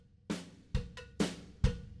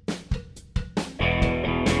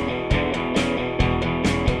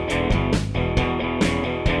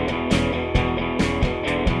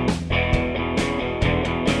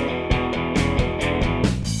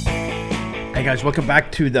Hey guys, welcome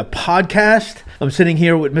back to the podcast. I'm sitting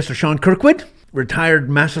here with Mr. Sean Kirkwood, retired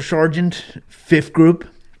Master Sergeant, 5th Group,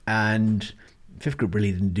 and 5th Group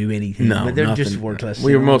really didn't do anything. No, but they're nothing. just worthless.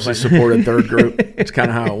 We were mostly supported 3rd Group. It's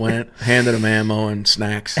kind of how it went. Handed them ammo and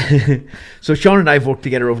snacks. So Sean and I have worked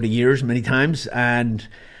together over the years many times, and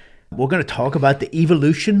we're going to talk about the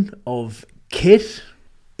evolution of kit,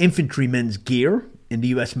 infantrymen's gear in the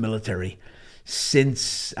U.S. military.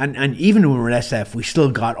 Since and even when we were in SF, we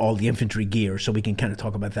still got all the infantry gear, so we can kind of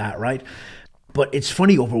talk about that, right? But it's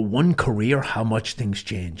funny, over one career, how much things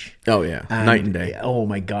change. Oh, yeah. Night and day. Oh,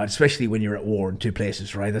 my God. Especially when you're at war in two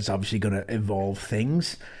places, right? That's obviously going to evolve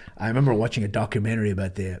things. I remember watching a documentary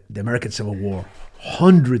about the American Civil War.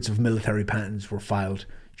 Hundreds of military patents were filed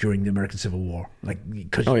during the American Civil War.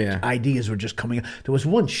 Because ideas were just coming. There was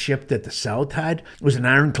one ship that the South had. It was an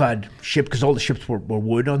ironclad ship, because all the ships were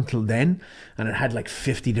wood until then. And it had like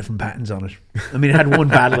 50 different patents on it. I mean, it had one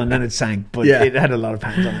battle and then it sank. But it had a lot of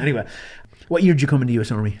patents on it. Anyway. What year did you come in the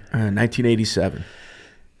U.S. Army? 1987.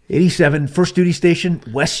 87, first duty station,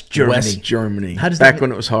 West Germany. West Germany. How does Back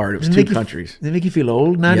when it was hard. It was two countries. Did it make you feel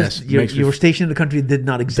old? Now yes. You were stationed in a country that did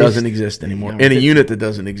not exist. Doesn't exist anymore. In a unit that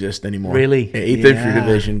doesn't exist anymore. Really? 8th Infantry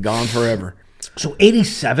Division, gone forever. So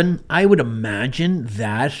 87, I would imagine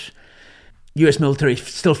that U.S. military is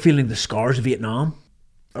still feeling the scars of Vietnam.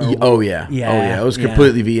 It was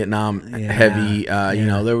completely Vietnam heavy. You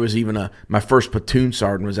know, there was even my first platoon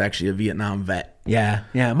sergeant was actually a Vietnam vet. Yeah.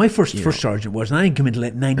 My first sergeant was, and I didn't come into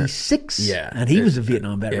 96. And he was a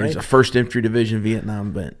Vietnam vet, right? He was a 1st Infantry Division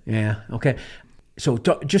Vietnam vet. Yeah, okay. So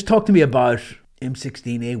just talk to me about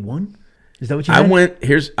M16A1. Is that what you had?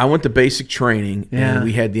 I went to basic training, and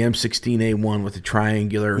we had the M16A1 with the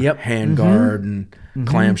triangular handguard and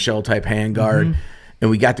clamshell type handguard. And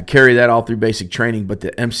we got to carry that all through basic training, but the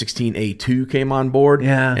M16A2 came on board,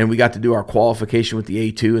 and we got to do our qualification with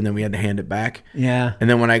the A2, and then we had to hand it back. Yeah. And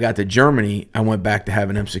then when I got to Germany, I went back to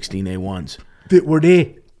having M16A1s. Were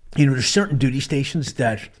they, there's certain duty stations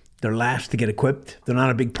that they're last to get equipped. They're not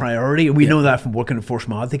a big priority. And we know that from working at Force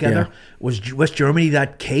Mod together. Yeah. Was West Germany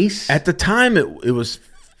that case? At the time, it was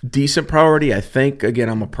decent priority, I think. Again,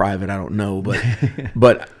 I'm a private, I don't know, but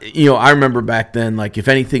I remember back then, like, if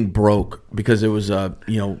anything broke, because it was a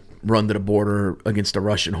run to the border against a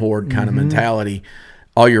Russian horde kind of mentality,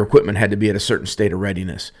 all your equipment had to be at a certain state of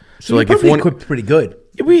readiness. So like, if one equipped pretty good.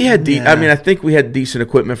 We had I think we had decent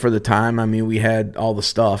equipment for the time. I mean, we had all the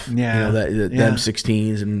stuff, the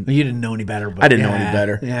M16s, and you didn't know any better. But I didn't know any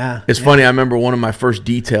better. It's funny. I remember one of my first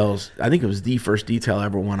details. I think it was the first detail I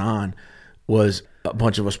ever went on. Was a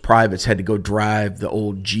bunch of us privates had to go drive the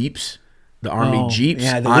old Jeeps, the Army Jeeps,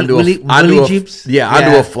 onto a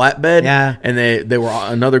flatbed. Yeah. And they were,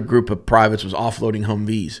 another group of privates was offloading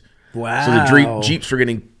Humvees. Wow. So the Jeeps were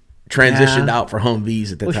getting transitioned out for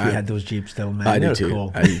Humvees at the time. We had those Jeeps still, man. I do too.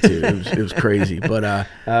 Cool. I do too. It was crazy. But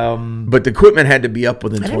the equipment had to be up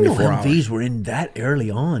within 24 hours. Humvees were in that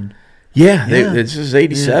early on. This is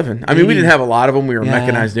 87. Yeah. I mean, we didn't have a lot of them. We were a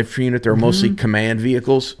mechanized infantry unit. They were mostly command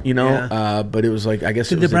vehicles, but it was like, I guess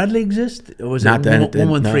Did it was the Bradley exist? Or was not it then.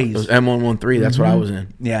 113s? No, it was M113. That's what I was in.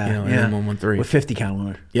 M113. With 50 cal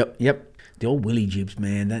on it. Yep. The old Willie Jeeps,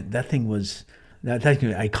 man. That thing was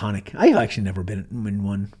iconic. I actually never been in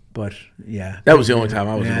one. But that was the only time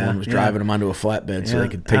I was in one. Was driving them onto a flatbed so they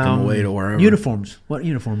could take them away to wherever. Uniforms. What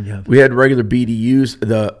uniform did you have? We had regular BDUs,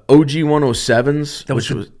 the OG 107s. That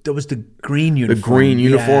was the green uniform. The green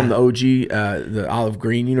uniform, the OG, the olive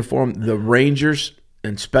green uniform. The Rangers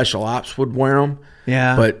and Special Ops would wear them.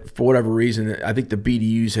 Yeah. But for whatever reason, I think the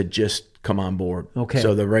BDUs had just come on board. Okay.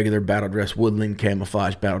 So the regular battle dress, woodland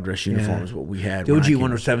camouflage battle dress uniform is what we had. The OG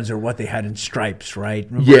 107s are what they had in stripes, right?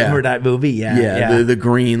 Remember that movie? Yeah. The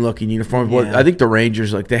green looking uniform. Yeah. I think the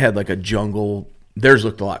Rangers, they had like a jungle. Theirs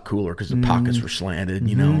looked a lot cooler because the pockets were slanted,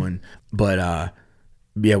 we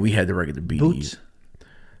had the regular BDUs. Boots?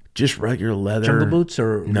 Just regular leather. Jungle boots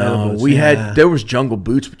or no? Boots? We had there was jungle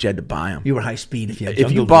boots, but you had to buy them. You were high speed if you had.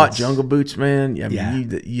 If you bought jungle boots, man,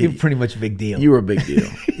 you were pretty much a big deal. You were a big deal.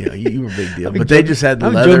 You were a big deal. But they just had the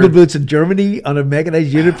leather. Jungle boots in Germany on a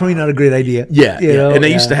mechanized unit, probably not a great idea. And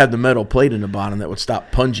they used to have the metal plate in the bottom that would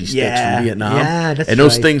stop punji sticks from Vietnam. Yeah, that's and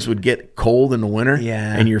those things would get cold in the winter.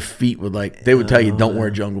 Yeah, and your feet would they would tell you don't wear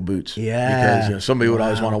jungle boots. Yeah, because somebody would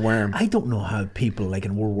always want to wear them. I don't know how people like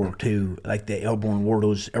in World War II, like the airborne wore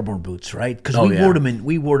those airborne boots, right? Because we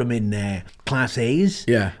wore them in Class A's.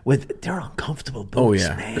 Yeah, they're uncomfortable boots. Oh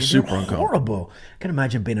yeah, man. They're super horrible. uncomfortable. I can't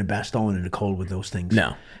imagine being in Bastogne in the cold with those things.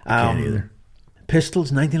 No, I can't either.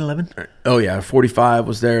 pistols, 1911. Oh yeah, 45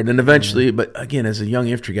 was there. Then eventually, but again, as a young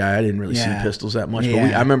infantry guy, I didn't really see pistols that much. But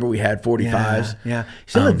I remember we had 45s. Yeah.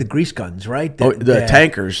 Still had the grease guns, right? The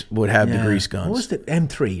tankers would have the grease guns. What was the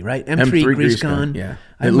M3, right? M3 grease gun. Yeah.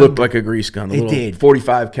 It looked like a grease gun. It did.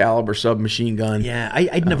 45 caliber submachine gun. Yeah,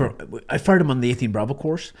 I fired them on the 18 Bravo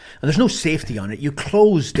course, and there's no safety on it. You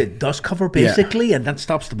close the dust cover basically, and that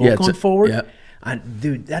stops the bolt going forward. Yeah. And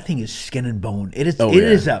dude, that thing is skin and bone. It is. It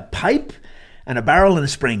is a pipe and a barrel and a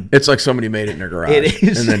spring. It's like somebody made it in their garage. It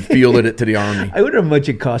is. And then fielded it to the Army. I wonder how much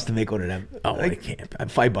it cost to make one of them. Oh, I can't.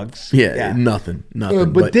 $5. Yeah. Nothing.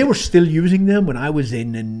 But they were still using them when I was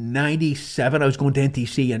in 97. I was going to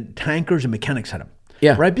NTC, and tankers and mechanics had them.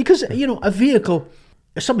 Yeah. Right? Because, a vehicle,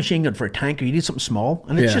 a submachine gun for a tanker, you need something small,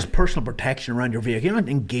 and it's just personal protection around your vehicle. You're not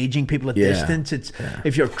engaging people at distance. It's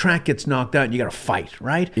if your track gets knocked out, you got to fight,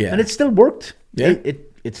 right? Yeah. And it still worked. Yeah.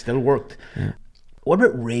 It still worked. Yeah. What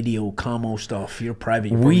about radio, commo stuff? Your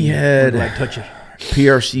private. We had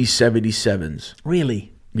PRC 77s.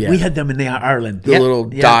 Really? Yeah. We had them in Ireland. The little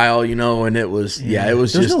dial, and it was, it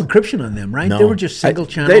was There was no encryption on them, right? No. They were just single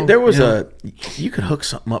channel. There was you could hook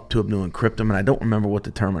something up to them to encrypt them, and I don't remember what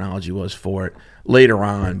the terminology was for it later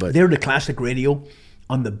on. But they were the classic radio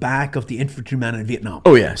on the back of the infantryman in Vietnam.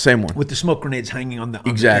 Oh, yeah, same one. With the smoke grenades hanging on the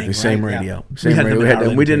Exactly, thing, same right? radio. Yeah. Same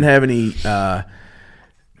radio. We didn't have any...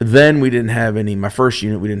 Then we didn't have any, my first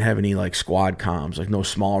unit, we didn't have any like squad comms, like no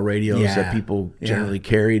small radios that people generally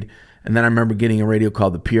carried. And then I remember getting a radio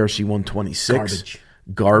called the PRC 126.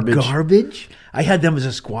 Garbage. I had them as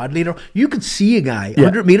a squad leader. You could see a guy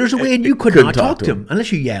 100 meters away and you could not talk to him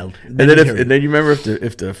unless you yelled. And then you remember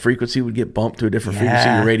if the frequency would get bumped to a different frequency,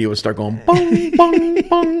 your radio would start going bong, bong,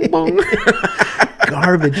 bong, bong.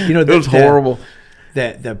 Garbage. It was horrible.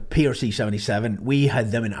 The PRC 77, we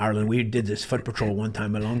had them in Ireland. We did this foot patrol one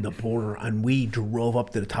time along the border, and we drove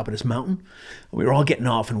up to the top of this mountain. We were all getting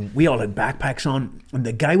off, and we all had backpacks on. And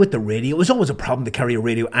the guy with the radio, it was always a problem to carry a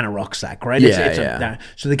radio and a rucksack, right?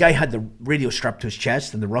 So the guy had the radio strapped to his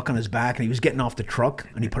chest and the ruck on his back, and he was getting off the truck,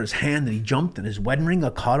 and he put his hand and he jumped, and his wedding ring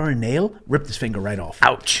got caught on a nail, ripped his finger right off.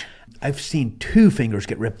 Ouch. I've seen 2 fingers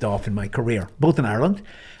get ripped off in my career, both in Ireland.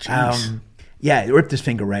 Yeah, it ripped his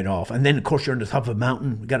finger right off. And then, of course, you're on the top of a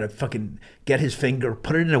mountain. We got to fucking get his finger,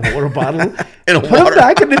 put it in a water bottle, put him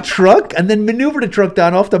back in the truck, and then maneuver the truck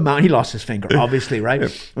down off the mountain. He lost his finger, obviously, right?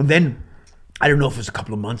 Yep. And then, I don't know if it was a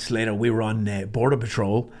couple of months later, we were on Border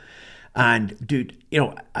Patrol. And, dude,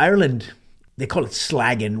 Ireland... They call it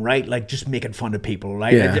slagging, right? Like just making fun of people,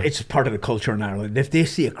 right? Yeah. It's part of the culture in Ireland. If they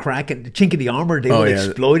see a crack in the chink of the armor, they will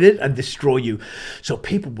exploit it and destroy you. So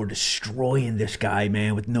people were destroying this guy,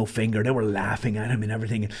 man, with no finger. They were laughing at him and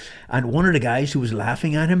everything. And one of the guys who was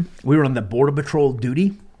laughing at him, we were on the Border Patrol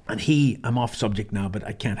duty. And I'm off subject now, but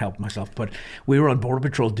I can't help myself. But we were on Border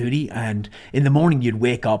Patrol duty, and in the morning you'd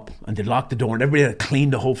wake up and they'd lock the door, and everybody had to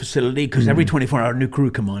clean the whole facility because every 24-hour new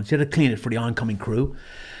crew come on. So you had to clean it for the oncoming crew.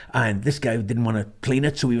 And this guy didn't want to clean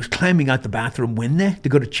it, so he was climbing out the bathroom window to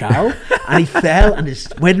go to chow, and he fell, and his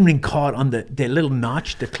wedding ring caught on the little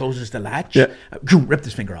notch that closes the latch. Yeah. Ripped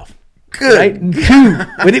his finger off. Good.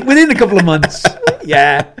 Right? Within a couple of months.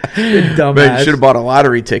 Yeah. Dumbass. Man, you should have bought a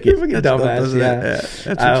lottery ticket. Dumbass,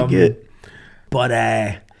 That's what you get. But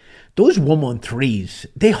those 113s,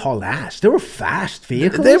 they haul ass. They were fast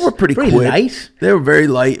vehicles. They were pretty quick. Light. They were very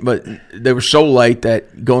light, but they were so light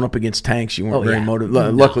that going up against tanks, you weren't very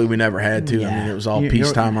motivated. Luckily, we never had to. I mean, it was all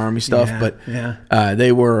peacetime Army stuff. But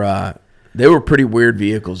they were pretty weird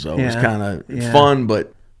vehicles, though. It was kind of fun,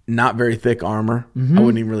 but not very thick armor. I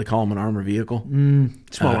wouldn't even really call them an armor vehicle.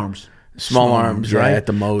 Small arms. Small arms, right? At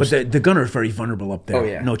the most. But the gunner is very vulnerable up there. Oh,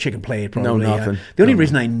 yeah. No chicken plate, probably. No, nothing. The only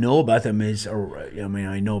reason I know about them is,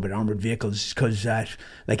 I know about armored vehicles because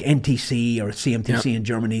like NTC or CMTC in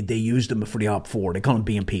Germany, they use them for the OP4. They call them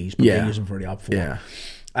BMPs, but they use them for the OP4. Yeah.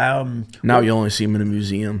 Now you only see them in a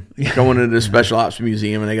museum. Going into the special ops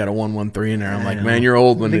museum and they got a 113 in there. I'm like, man, you're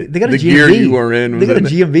old when they got the gear you were in. They got a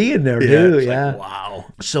GMV in there too. Yeah. Like, wow.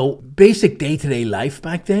 So basic day-to-day life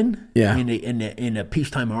back then. Yeah. In a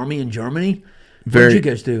peacetime army in Germany. What did you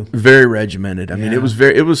guys do? Very regimented. I mean, it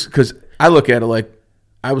was because I look at it like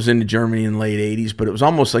I was into Germany in the late 80s, but it was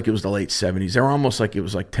almost like it was the late 70s. They were almost like it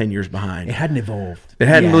was like 10 years behind. It hadn't evolved. It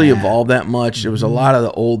hadn't really evolved that much. There was a lot of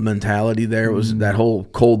the old mentality there. It was that whole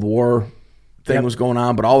Cold War thing was going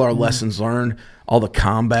on, but all our lessons learned, all the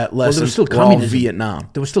combat lessons, were all Vietnam.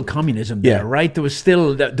 There was still communism there, right? There was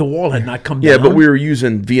still, the wall had not come down. Yeah, but we were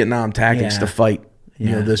using Vietnam tactics to fight. You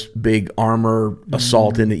know, this big armor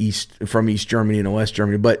assault from East Germany into West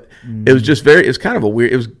Germany. But it was just it was kind of a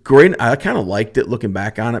weird, it was great. I kind of liked it looking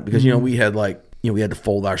back on it because, we had like we had to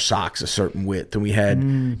fold our socks a certain width,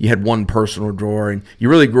 and you had one personal drawer, and you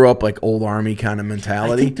really grew up like old Army kind of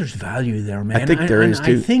mentality. I think there's value there, man. I think there is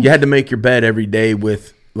too. You had to make your bed every day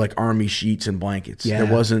with like Army sheets and blankets. Yeah.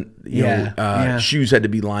 There wasn't, shoes had to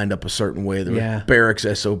be lined up a certain way. There were barracks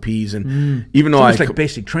SOPs, and even though it's like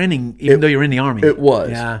basic training, even though you're in the Army. It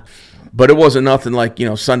was, yeah. But it wasn't nothing like,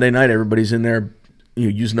 Sunday night everybody's in there,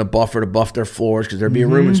 using a buffer to buff their floors because there'd be a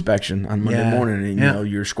room inspection on Monday morning, and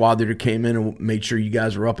your squad leader came in and made sure you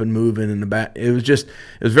guys were up and moving in the back. It was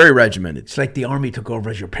very regimented. It's like the Army took over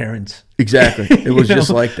as your parents. Exactly. It was just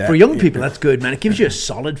like that. For young people, that's good, man. It gives you a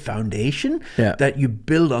solid foundation Yeah. that you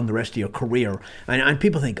build on the rest of your career. And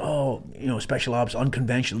people think, special ops,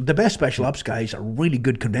 unconventional. The best special ops guys are really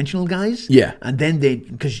good conventional guys. Yeah. And then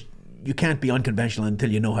because you can't be unconventional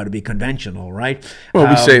until you know how to be conventional, right? Well,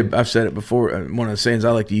 I've said it before. One of the sayings I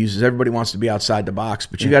like to use is everybody wants to be outside the box,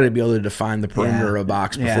 but you got to be able to define the perimeter of a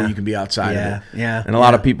box before you can be outside of it. Yeah. And a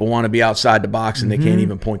lot of people want to be outside the box and they can't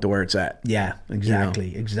even point to where it's at. Yeah,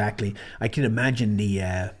 exactly, exactly. I can imagine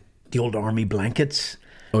the old Army blankets.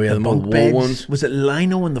 Oh yeah, the bunk wool beds. ones. Was it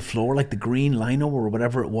lino on the floor, like the green lino or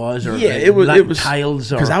whatever it was? Or it was tiles.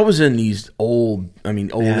 Because I was in these old in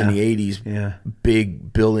the 80s,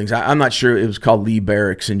 big buildings. I'm not sure it was called Lee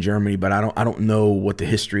Barracks in Germany, but I don't know what the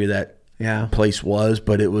history of that place was.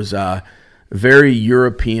 But it was very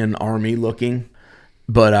European Army looking.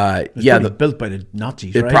 But built by the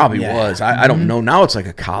Nazis. It right? probably was. I don't know. Now it's like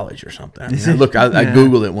a college or something. I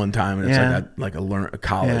Googled it one time, and it's like a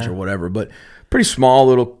college or whatever. But pretty small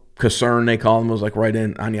little Kaserne, they call them. It was like right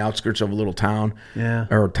in on the outskirts of a little town,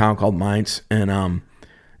 or a town called Mainz, and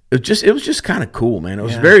it was just kind of cool, man. It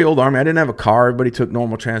was very old Army. I didn't have a car. Everybody took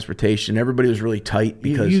normal transportation. Everybody was really tight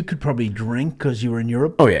because you could probably drink because you were in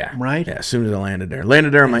Europe. Oh yeah, right. Yeah, as soon as I landed there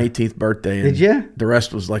on my 18th birthday. Did you? The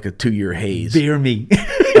rest was like a 2-year haze. Beer me.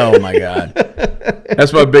 Oh my god,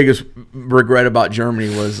 that's my biggest regret about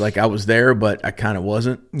Germany was like I was there, but I kind of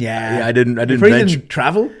wasn't. Yeah, I didn't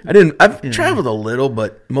travel. I've traveled a little,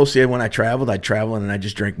 but mostly when I traveled, I'd travel and I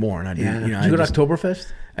just drink more. And I didn't. Did you go to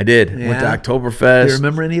Oktoberfest? I did. Went to Oktoberfest. Do you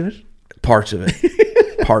remember any of it? Parts of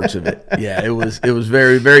it. Parts of it. Yeah, it was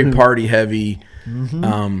very, very party heavy.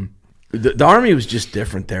 The Army was just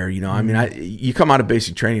different there. I mean, you come out of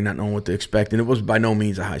basic training not knowing what to expect, and it was by no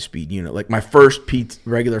means a high speed unit. Like my first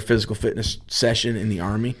regular physical fitness session in the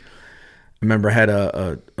Army, I remember I had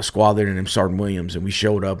a squad leader named Sergeant Williams, and we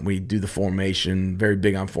showed up. And we do the formation, very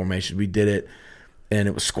big on formation. We did it. And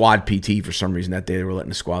it was squad PT for some reason that day. They were letting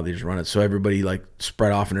the squad leaders run it. So everybody like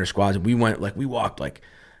spread off in their squads. And we walked like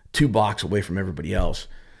 2 blocks away from everybody else.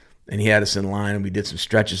 And he had us in line and we did some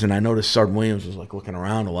stretches. And I noticed Sergeant Williams was like looking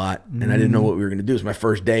around a lot. And I didn't know what we were going to do. It was my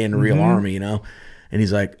first day in the real Army, And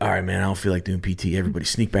he's like, all right, man, I don't feel like doing PT. Everybody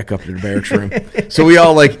sneak back up to the barracks room. So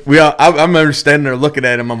I remember standing there looking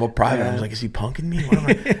at him. I'm a private. I was like, is he punking me? What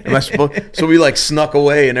am I supposed? So we like snuck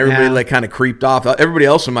away and everybody like kind of creeped off. Everybody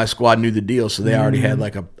else in my squad knew the deal. So they already had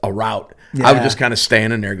like a route. Yeah. I was just kind of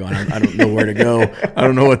standing there going, I don't know where to go. I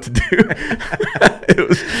don't know what to do.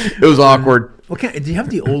 It was awkward. Okay. Do you have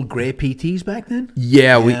the old gray PTs back then?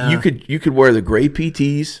 Yeah. You could wear the gray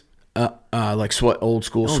PTs. Like old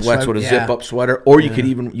school sweats with a zip up sweater, or you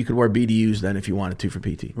could wear BDUs then if you wanted to for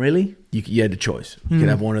PT. Really? You had the choice. You could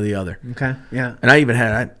have one or the other. Okay, yeah. And I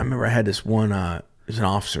remember I had this one. He was an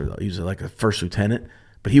officer though. He was like a first lieutenant,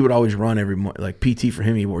 but he would always run every morning. Like PT for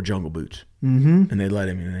him, he wore jungle boots, and they let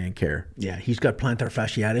him, and they didn't care. Yeah, he's got plantar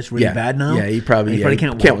fasciitis really bad now. Yeah, he probably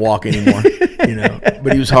can't walk anymore.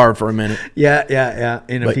 But he was hard for a minute. Yeah.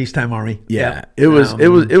 In a peacetime Army. Yeah, it was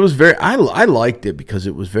very. I liked it because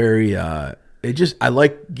it was very. I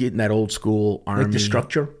like getting that old school Army. Like the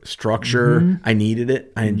structure. I needed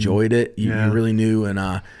it. I enjoyed it. You really knew,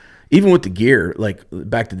 and even with the gear, like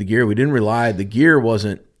back to the gear, we didn't rely. The gear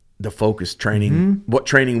wasn't the focused training. What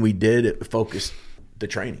training we did, it focused the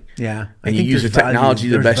training. Yeah, and you use the technology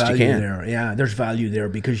the best you can. There. Yeah, there's value there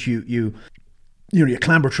because you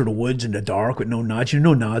clamber through the woods in the dark with no nods.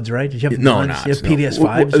 No nods, right? Did you have nods? You have PVS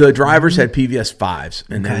 5s? The drivers had PVS 5s,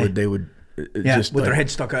 and they would just with their head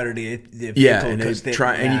stuck out of the vehicle. Yeah, and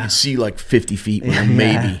and you could see like 50 feet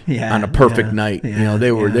maybe on a perfect night.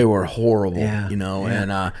 They were horrible.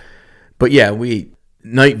 And but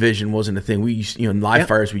night vision wasn't a thing. We used, in live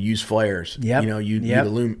fires, we use flares. Yep. You'd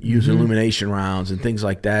use illumination rounds and things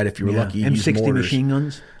like that. If you were lucky, you'd use M60 mortars. Machine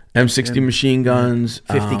guns. M60 machine guns,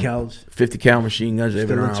 50 cals, 50 cal machine guns. They've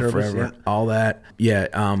been around forever. All that.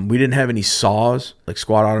 Yeah. We didn't have any saws, like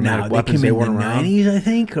squad automatic weapons. They weren't around. 90s, I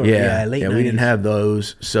think. Or, late 90s. We didn't have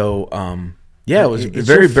those. So, it was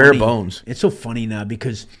very bare bones. It's so funny now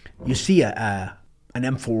because you see a an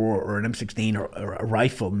M4 or an M16 or a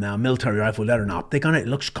rifle now, military rifle, that or an optic on it, it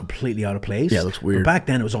looks completely out of place. Yeah, it looks weird. But back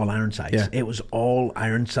then, it was all iron sights. Yeah. It was all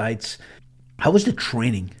iron sights. How was the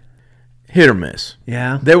training? Hit or miss.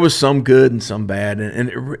 Yeah. There was some good and some bad,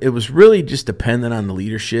 and it was really just dependent on the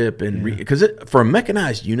leadership, and because for a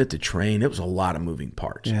mechanized unit to train, it was a lot of moving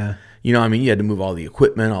parts. Yeah. You know, I mean, you had to move all the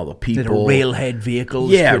equipment, all the people. Did a railhead vehicles?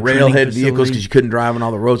 Yeah, to a training railhead vehicles facility? because you couldn't drive on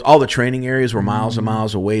all the roads. All the training areas were miles and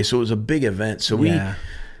miles away, so it was a big event. So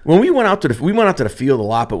when we went out to the field a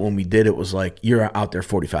lot, but when we did, it was like you're out there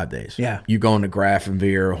 45 days. Yeah. You're going to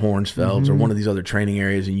Grafenwehr or Hornsfelds or one of these other training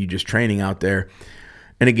areas, and you just training out there.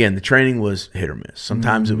 And again, the training was hit or miss.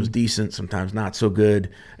 Sometimes it was decent, sometimes not so good,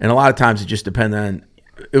 and a lot of times it just depended on.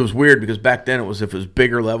 It was weird because back then if it was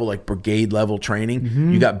bigger level, like brigade level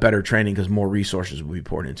training, you got better training because more resources would be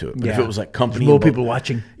poured into it. But if it was like company, more people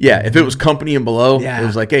watching. Yeah, if it was company and below, Yeah. it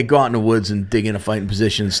was like, hey, go out in the woods and dig in a fighting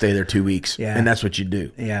position and stay there 2 weeks. Yeah. And that's what you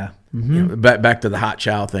do. Yeah. You know, back to the hot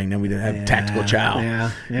chow thing. Then we didn't have tactical chow.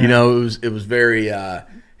 Yeah. You know, it was very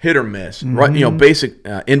hit or miss. Right? You know, basic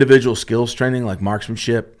individual skills training like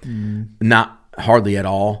marksmanship, not hardly at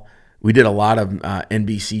all. We did a lot of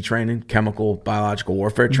NBC training, chemical biological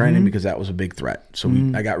warfare training, because that was a big threat. So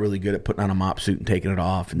I got really good at putting on a mop suit and taking it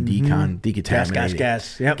off and decontaminating.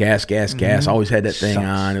 Gas. Yep. Gas. Always had that thing Sucks.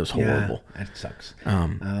 on. It was horrible. Yeah, that sucks.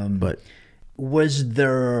 But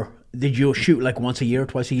Did you shoot like once a year,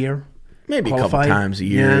 twice a year? maybe Qualified? a couple times a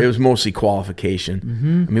year. Yeah. It was mostly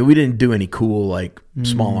qualification. I mean, we didn't do any cool like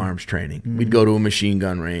small arms training. We'd go to a machine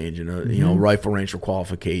gun range and a rifle range for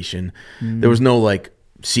qualification. There was no like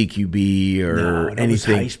CQB or No, that was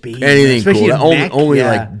anything, high speed. anything Especially cool. in mech, Only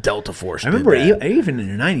yeah. like Delta Force. I remember did that. even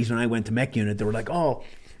in the 90s when I went to mech unit, they were like, oh,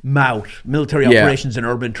 MOUT, military Yeah. operations in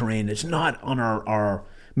urban terrain. It's not on our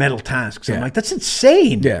metal tasks. I'm Yeah. like, that's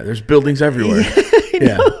insane. Yeah, there's buildings everywhere.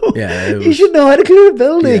 Yeah, yeah. You should know how to clear a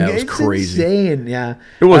building. Yeah, it was It's crazy. insane. Yeah.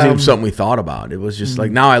 It wasn't even something we thought about. It was just like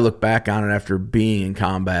now I look back on it after being in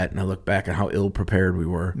combat, and I look back at how ill prepared we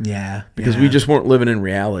were. Yeah. Because we just weren't living in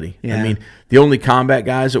reality. Yeah. I mean, the only combat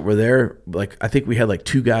guys that were there, like I think we had like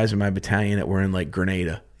 2 guys in my battalion that were in like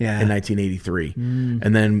Grenada Yeah. in 1983,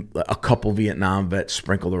 and then a couple Vietnam vets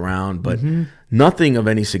sprinkled around, but nothing of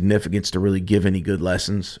any significance to really give any good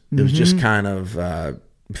lessons. It was just kind of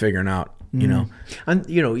figuring out, you know. And,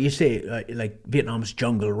 you say like Vietnam's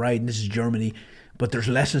jungle, right? And this is Germany. But there's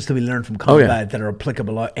lessons to be learned from combat that are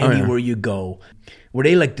applicable anywhere you go. Were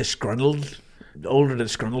they like disgruntled, older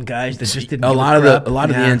disgruntled guys that just didn't A give lot of crap?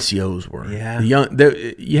 the NCOs were. Yeah. The young,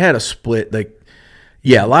 you had a split. Like,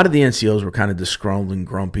 yeah, a lot of the NCOs were kind of disgruntled and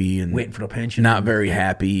grumpy and Waiting for the pension. not very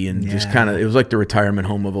happy, and just Yeah. kind of, it was like the retirement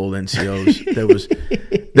home of old NCOs.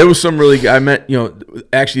 There was some really, I met,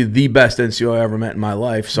 actually the best NCO I ever met in my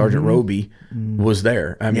life, Sergeant Roby, was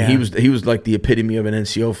there. I mean, Yeah. he was like the epitome of an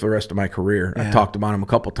NCO for the rest of my career. Yeah. I talked about him a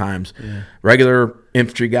couple times. Regular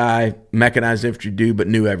infantry guy, mechanized infantry dude, but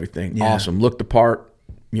knew everything. Yeah. Awesome, looked the part.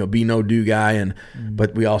 Be no do guy,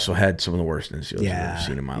 but we also had some of the worst NCOs I've ever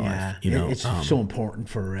seen in my life. It's so important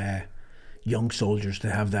for young soldiers to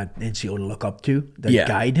have that NCO to look up to, that Yeah.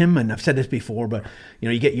 guide him. And I've said this before, but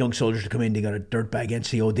you get young soldiers to come in, they got a dirtbag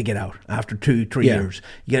NCO, they get out after 2-3 Yeah. years.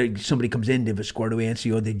 You get somebody comes in, they have a squared away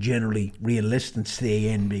NCO, they generally re-enlist and stay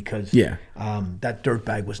in because that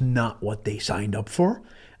dirtbag was not what they signed up for.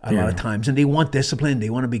 A lot of times, and they want discipline, they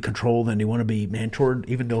want to be controlled, and they want to be mentored,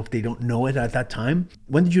 even though if they don't know it at that time.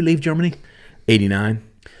 When did you leave Germany? 89,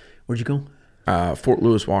 Where'd you go? Fort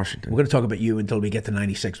Lewis, Washington. We're going to talk about you until we get to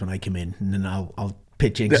 96 when I come in, and then I'll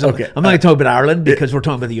pitch in. 'Cause Okay. I'm not going to talk about Ireland because we're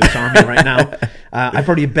talking about the U.S. Army right now. I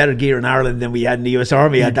probably had better gear in Ireland than we had in the U.S.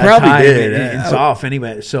 Army at that probably time. did. In SOF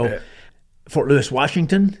anyway. So Fort Lewis,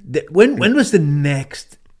 Washington. When was the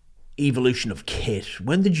next evolution of kit?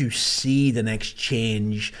 When did you see the next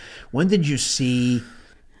change? When did you see,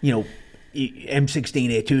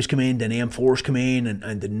 M16A2s come in, then M4s come in,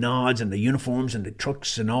 and the nods and the uniforms and the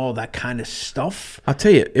trucks and all that kind of stuff? I'll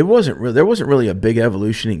tell you, there wasn't really a big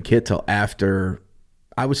evolution in kit till after,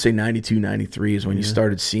 I would say 92, 93 is when you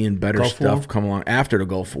started seeing better Gulf stuff War? come along after the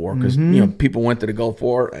Gulf War. Because, people went to the Gulf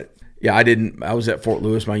War. Yeah, I didn't. I was at Fort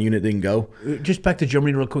Lewis. My unit didn't go. Just back to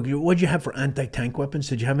Germany real quick. What did you have for anti-tank weapons?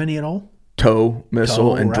 Did you have any at all? TOW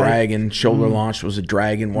missile and right. Dragon. Shoulder launched was a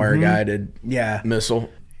Dragon wire-guided Yeah. missile.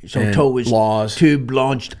 So And TOW was laws. tube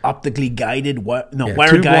launched, optically guided, wire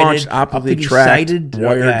Tube guided, launched, optically tracked, sighted,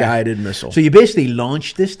 wire-guided missile. So you basically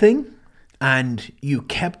launched this thing and you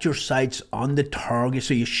kept your sights on the target.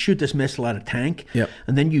 So you shoot this missile out of tank, Yep.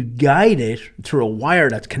 and then you guide it through a wire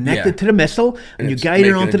that's connected to the missile, and you it's guide it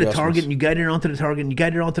making onto the adjustments. target, and you guide it onto the target, and you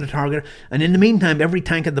guide it onto the target. And in the meantime, every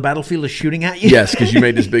tank at the battlefield is shooting at you. Yes, because you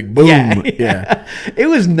made this big boom. Yeah. It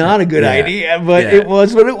was not a good Yeah. idea, but Yeah. it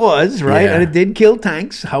was what it was, right? Yeah. And it did kill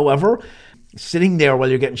tanks. However, sitting there while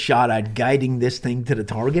you're getting shot at, guiding this thing to the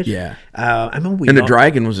target. Yeah. I mean, And the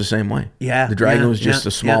Dragon was the same way. Yeah, The Dragon yeah, was just yeah,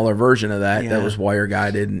 a smaller version of that Yeah. was wire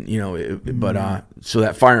guided, and but so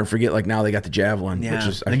that fire and forget, like now they got the Javelin, Yeah. which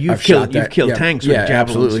is And I've you've shot killed that. tanks with Javelins,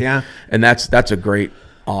 absolutely. yeah. And that's a great,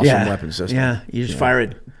 awesome weapon system. Yeah, you just fire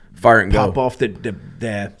it, Fire it and pop go. off the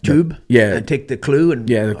tube, Yeah. and take the clue and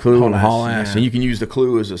Yeah, the clue and haul ass, yeah. and you can use the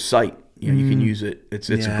clue as a sight. You can use it. It's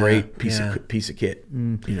a Yeah, great piece yeah. of kit.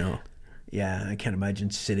 You know. Yeah, I can't imagine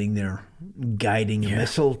sitting there guiding a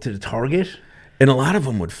missile to the target. And a lot of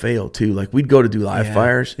them would fail too. Like we'd go to do live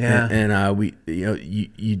fires, yeah. and we,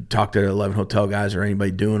 you talk to the 11 Hotel guys or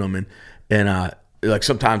anybody doing them, and like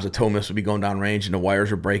sometimes the tow missile would be going down range and the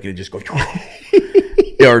wires are breaking and just go,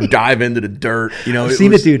 or dive into the dirt. I've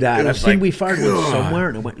seen it do that. I've seen like, we fired one somewhere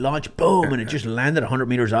and it went launch, boom, and it just landed 100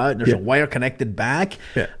 meters out, and there's a wire connected back,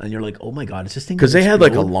 and you're like, oh my god, is this thing? because they gonna had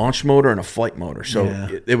like a explode? launch motor and a flight motor, so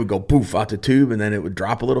it would go poof out the tube, and then it would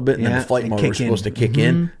drop a little bit, and then the flight and motor was kick supposed in. to kick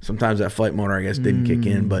in. Sometimes that flight motor, I guess, didn't kick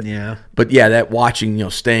in, but that watching,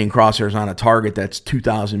 staying crosshairs on a target that's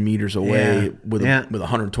 2,000 meters away with a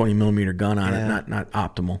 120 millimeter gun on it, not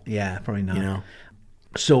optimal. Yeah, probably not. You know,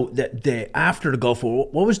 So the after the Gulf War,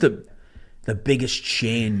 what was the biggest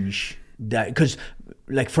change? That because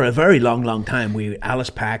like for a very long time we had Alice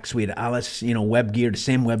packs, we had Alice web gear, the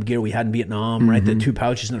same web gear we had in Vietnam, right? The 2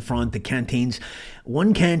 pouches in the front, the canteens.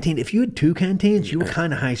 One canteen, if you had 2 canteens, you were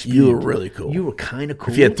kind of high speed. You were really cool. You were kind of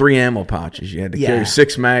cool. if you had 3 ammo pouches, you had to carry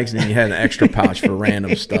 6 mags, and then you had an extra pouch for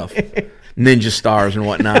random stuff, ninja stars and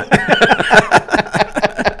whatnot.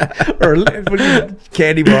 or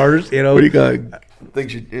candy bars, What do you got?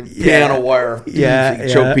 Things you piano wire, Yeah,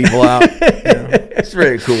 choke people out. It's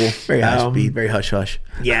very cool, very high speed, very hush hush.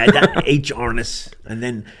 Yeah, that H harness, and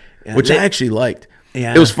then Which I actually liked.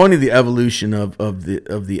 Yeah. It was funny, the evolution of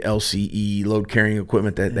the LCE load carrying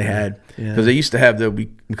equipment that they had, because they used to have we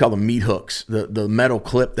call them meat hooks, the metal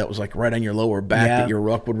clip that was like right on your lower back that your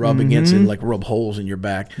ruck would rub against and like rub holes in your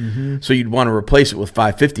back. So you'd want to replace it with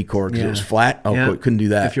 550 cord because it was flat. Couldn't do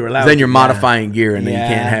that. If you're allowed then to, you're modifying gear, and then you Yeah,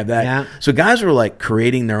 can't have that. yeah. So guys were like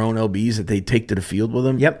creating their own LBs that they'd take to the field with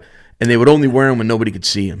them. Yep. And they would only wear them when nobody could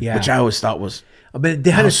see them, Yeah. which I always thought was. But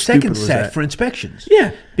they had How a second stupid was set that? for inspections.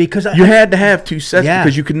 Yeah, because you had to have 2 sets Yeah.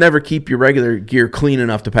 because you could never keep your regular gear clean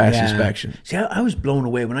enough to pass inspection. See, I was blown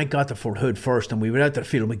away when I got to Fort Hood first, and we went out to the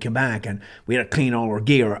field, and we came back, and we had to clean all our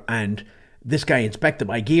gear, and this guy inspected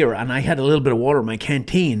my gear, and I had a little bit of water in my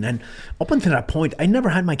canteen, and up until that point, I never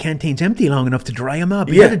had my canteens empty long enough to dry them out.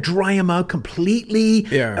 But you had to dry them out completely.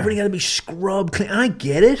 Yeah. Everything had to be scrubbed clean. I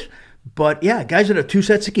get it, but yeah, guys that have 2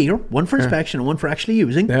 sets of gear, one for inspection and one for actually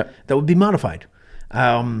using, that would be modified.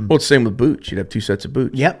 Well, it's the same with boots. You'd have 2 sets of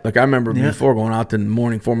boots. Yep. Like I remember before going out to the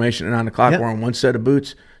morning formation at 9 o'clock, wearing 1 set of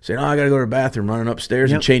boots, saying, "Oh, I got to go to the bathroom," running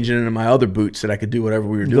upstairs and changing into my other boots that I could do whatever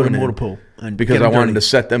we were Go to doing. motor pool and because get I 'em wanted dirty. to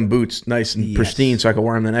set them boots nice and pristine so I could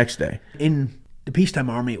wear them the next day. In the peacetime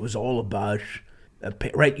army, it was all about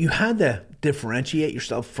right. You had to differentiate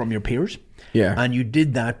yourself from your peers. Yeah. And you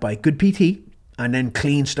did that by good PT and then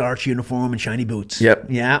clean starch uniform and shiny boots. Yep.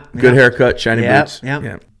 Yeah. Good haircut, shiny boots.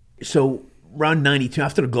 Yeah. So around 92,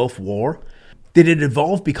 after the Gulf War, did it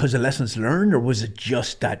evolve because of lessons learned, or was it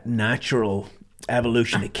just that natural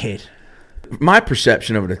evolution of kit? My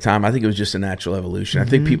perception of it at the time, I think it was just a natural evolution. I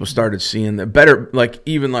think people started seeing the better, like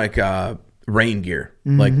even like rain gear,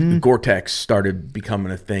 like Gore-Tex started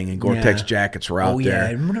becoming a thing, and Gore-Tex jackets were out there.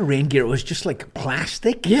 I remember rain gear. It was just like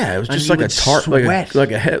plastic. Yeah, it was and just you like a would tarp, sweat.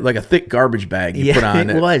 like a thick garbage bag you put on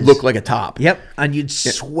it that was. looked like a top. Yep, and you'd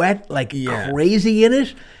sweat like crazy in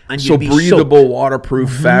it. And So you'd be breathable, waterproof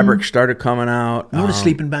fabric started coming out. You know the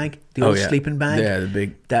sleeping bag? The old sleeping bag? Yeah, the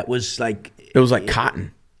big. That was like... It was like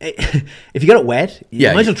cotton. If you got it wet, you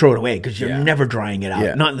might as well throw it away because you're Yeah. never drying it out,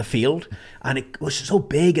 Yeah. not in the field. And it was so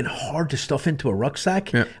big and hard to stuff into a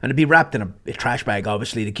rucksack. Yeah. And it'd be wrapped in a trash bag,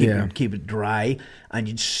 obviously, to keep it dry. And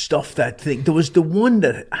you'd stuff that thing. There was the one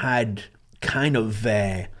that had kind of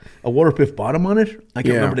a waterproof bottom on it. I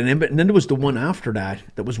can't remember the name, but and then there was the one after that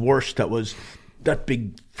was worse. That was that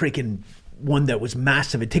big freaking one that was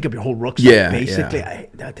massive. It'd take up your whole rucksack, basically. Yeah.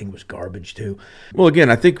 That thing was garbage, too. Well, again,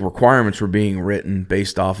 I think requirements were being written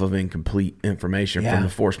based off of incomplete information from the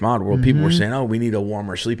force model world. People were saying, "Oh, we need a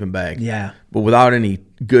warmer sleeping bag." Yeah. But without any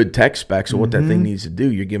good tech specs of what that thing needs to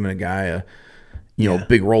do, you're giving a guy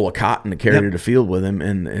big roll of cotton to carry to the field with him,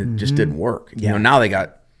 and it just didn't work. Now they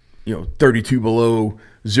got 32 below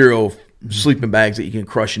zero sleeping bags that you can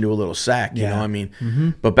crush into a little sack. You know what I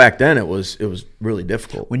mean? But back then it was really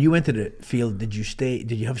difficult. When you went to the field, did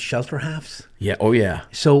you have shelter halves? Yeah. Oh yeah.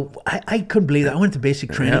 So I couldn't believe that. I went to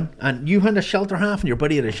basic training, and you had a shelter half, and your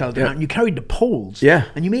buddy had a shelter half, and you carried the poles. Yeah.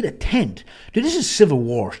 And you made a tent. Dude, this is Civil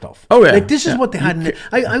War stuff. Oh yeah. Like this is what they had.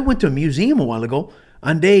 I went to a museum a while ago,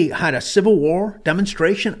 and they had a Civil War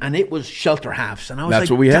demonstration, and it was shelter halves. And I was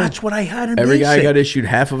what we had. that's what I had in Every basic. guy got issued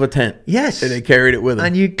half of a tent. Yes. And they carried it with them.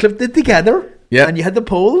 And you clipped it together. Yeah. And you had the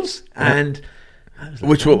poles. And I was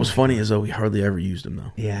like, what was funny is, though, we hardly ever used them,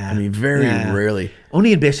 though. Yeah. I mean, very rarely.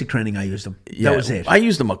 Only in basic training I used them. That was it. I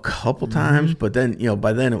used them a couple times, but then,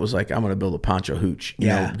 by then it was like, I'm going to build a poncho hooch.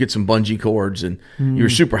 Get some bungee cords, and you were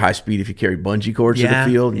super high speed if you carried bungee cords to the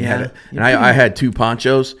field. And I had 2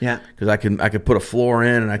 ponchos. Yeah. Because I could put a floor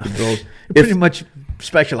in, and I could build. Pretty much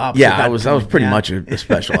special ops. Yeah, I was pretty much a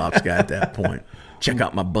special ops guy at that point. Check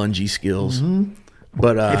out my bungee skills.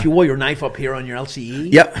 But if you wore your knife up here on your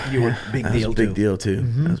LCE, you were a big deal too. Big deal too.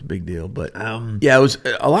 That was a big deal. But it was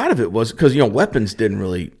a lot of it was because weapons didn't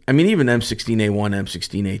really. I mean, even M16A1,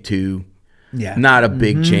 M16A2, not a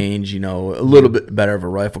big change. A little bit better of a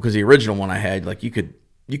rifle because the original one I had, like you could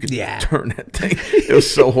turn that thing. It was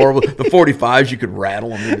so horrible. The 45s you could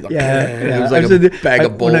rattle them. It was like a bag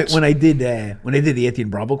of bolts. When I did the 18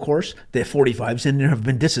 Bravo course, the 45s in there have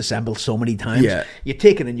been disassembled so many times. Yeah. You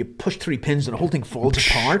take it and you push 3 pins and the whole thing falls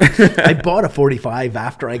apart. I bought a 45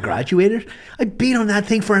 after I graduated. I beat on that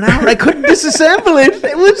thing for an hour. I couldn't disassemble it.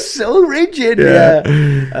 It was so rigid.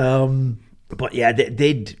 But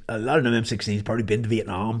they'd a lot of them M16s probably been to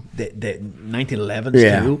Vietnam. The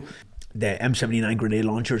 1911s too. The M79 grenade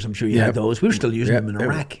launchers, I'm sure you had those. We were still using them in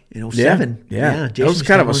Iraq in 07. Yeah. That was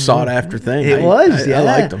kind of a sought after thing. It was. I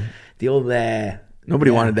liked them. The old.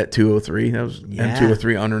 Nobody wanted that 203. That was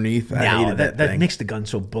M203 underneath. I hated that thing. That makes the gun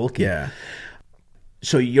so bulky. Yeah.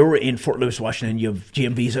 So you were in Fort Lewis, Washington. You have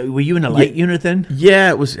GMVs. Were you in a light unit then? Yeah,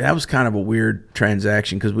 that was kind of a weird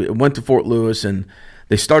transaction because we went to Fort Lewis and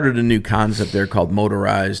they started a new concept there called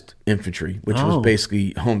motorized infantry, which was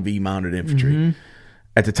basically Humvee mounted infantry.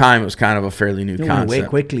 At the time, it was kind of a fairly new concept. Way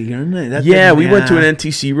quickly, isn't it? We went to an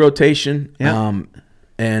NTC rotation. Yeah.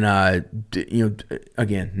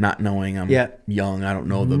 Again, not knowing I'm young, I don't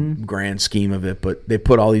know the grand scheme of it, but they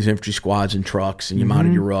put all these infantry squads in trucks and you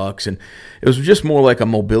mounted your rucks, and it was just more like a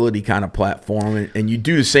mobility kind of platform, and you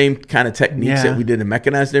do the same kind of techniques that we did in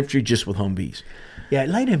mechanized infantry, just with Humvees. Yeah,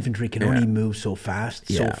 light infantry can only move so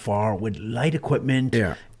fast, so far with light equipment.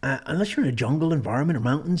 Yeah. Unless you're in a jungle environment or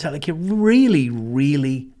mountains, like you're really,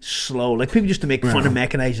 really slow. Like people used to make fun of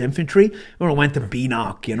mechanized infantry. When I went to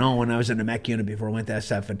BNOC, when I was in the mech unit before I went to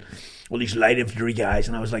SF, and all these light infantry guys,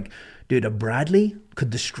 and I was like, dude, a Bradley could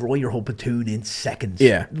destroy your whole platoon in seconds.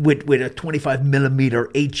 Yeah. With a 25 millimeter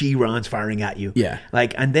HE rounds firing at you. Yeah.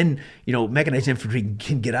 And then, mechanized infantry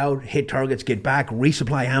can get out, hit targets, get back,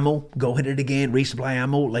 resupply ammo, go hit it again, resupply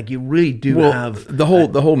ammo. Like you really do have the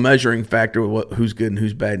whole measuring factor of who's good and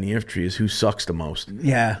who's bad in the infantry is who sucks the most.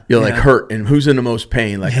 Yeah. You're like hurt and who's in the most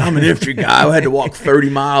pain. Like I'm an infantry guy. I had to walk 30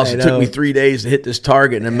 miles. It took me 3 days to hit this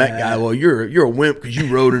target. And the mech guy, well, you're a wimp because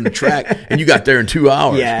you rode in the track and you got there in 2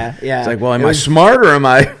 hours. Yeah. It's like, well, am I smart or am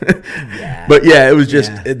I? But it was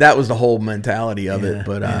just that was the whole mentality of it.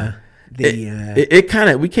 But it kind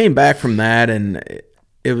of we came back from that, and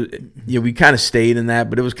it was we kind of stayed in that,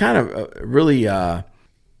 but it was kind of really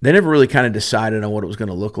they never really kind of decided on what it was going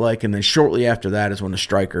to look like, and then shortly after that is when the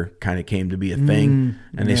Stryker kind of came to be a thing,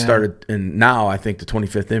 and they started. And now I think the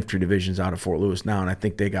 25th Infantry Division's out of Fort Lewis now, and I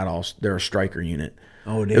think they're a Stryker unit.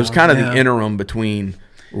 Oh, it was kind of the interim between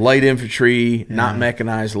light infantry, not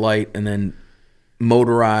mechanized light, and then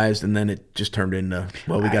motorized, and then it just turned into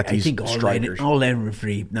we got these Strykers. All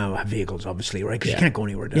infantry now have vehicles, obviously, right? Because you can't go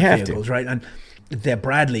anywhere without vehicles, right? And the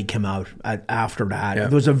Bradley came out after that. There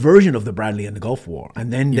was a version of the Bradley in the Gulf War,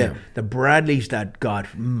 and then the Bradleys that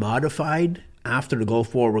got modified after the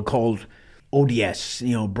Gulf War were called ODS,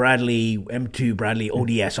 Bradley, M2 Bradley,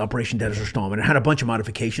 ODS, Operation Desert Storm, and it had a bunch of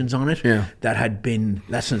modifications on it that had been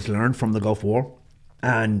lessons learned from the Gulf War.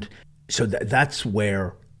 And so that's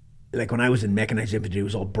where, like when I was in mechanized infantry, it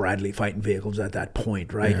was all Bradley fighting vehicles at that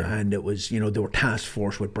point, right? Yeah. And it was, they were task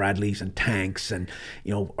force with Bradleys and tanks and,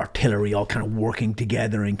 artillery all kind of working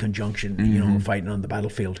together in conjunction, fighting on the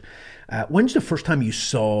battlefield. When's the first time you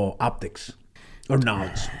saw optics or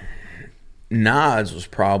nods? Nods was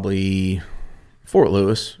probably Fort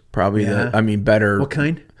Lewis, better. What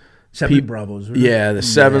kind? 7 Bravos. Right? Yeah, the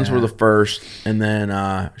 7s were the first, and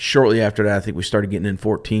then shortly after that, I think we started getting in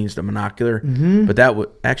 14s, the monocular. Mm-hmm. But that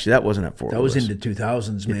wasn't at Fort Lewis. That was in the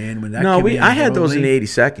 2000s, man. When that I had those in the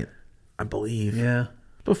 82nd, I believe. Yeah.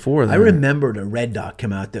 Before that. I remember the Red Dot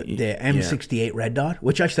came out, the M68 Red Dot,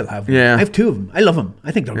 which I still have. Yeah. I have 2 of them. I love them.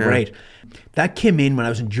 I think they're great. That came in when I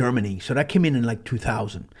was in Germany. So that came in like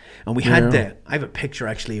 2000. And we had I have a picture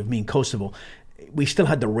actually of me in Kosovo. We still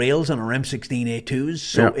had the rails on our M16A2s.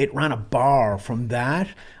 So it ran a bar from that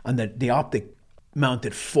and the optic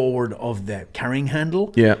mounted forward of the carrying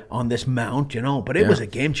handle on this mount, But it was a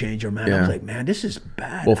game changer, man. I was like, man, this is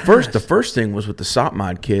bad. Well, the first thing was with the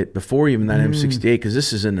SOPMOD kit before even that M68, because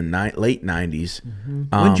this is in the late 90s. Mm-hmm.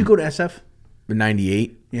 When did you go to SF?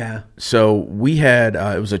 98. Yeah. So we had,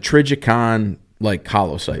 it was a Trigicon, like,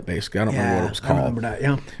 hollow sight, basically. I don't remember what it was called. I remember that,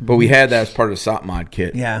 yeah. But we had that as part of the SOPMOD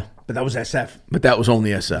kit. Yeah. But that was SF. But that was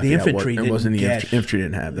only SF. The infantry infantry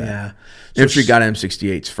didn't have that. Yeah. So infantry got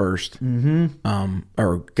M68s first,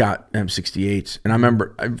 or got M68s. And I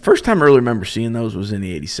remember, first time I really remember seeing those was in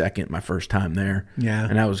the 82nd, my first time there. Yeah.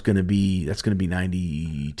 And that's going to be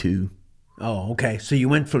 92. Oh, okay. So you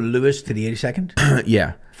went from Lewis to the 82nd?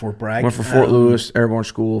 Yeah. Fort Bragg? Went for Fort Lewis, Airborne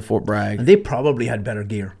School, Fort Bragg. And they probably had better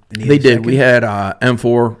gear than the 82nd. They did. We had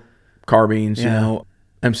M4 carbines,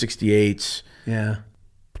 M68s. Yeah.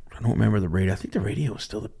 I don't remember the radio. I think the radio was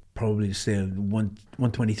still probably still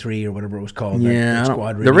 123 or whatever it was called. Yeah, that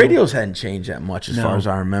squad radio. The radios hadn't changed that much as far as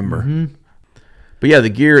I remember. Mm-hmm. But yeah, the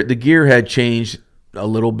gear had changed a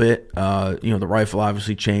little bit. The rifle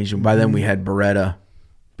obviously changed, and by then we had Beretta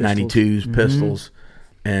 92s, pistols,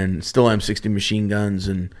 and still M60 machine guns,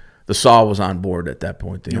 and the SAW was on board at that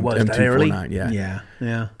point. The M249,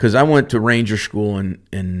 yeah. Because I went to Ranger School in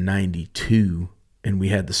 92. And we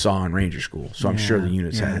had the SAW in Ranger School, so I'm sure the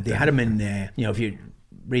units had it. They had them in, if you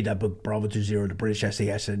read that book, Bravo 20, the British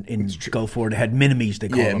SAS in Gulf War, they had Minimes, they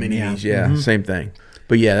call them. Minis, same thing.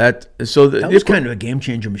 But that was kind of a game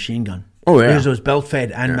changer machine gun. Oh, yeah. Because it was belt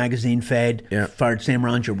fed and magazine fed, fired same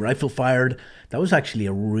round your rifle fired. That was actually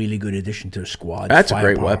a really good addition to the squad. That's a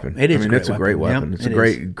great weapon. It is a great weapon. It's a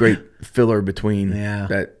great filler between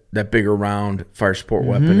that bigger round fire support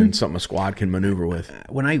weapon and something a squad can maneuver with.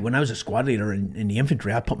 When I was a squad leader in the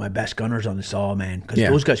infantry, I put my best gunners on the SAW, man, because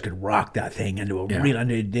those guys could rock that thing, and they were real.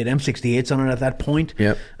 And they did M68s on it at that point.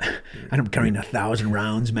 Yep. I'm carrying 1,000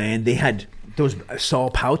 rounds, man. They had those SAW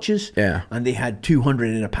pouches, and they had 200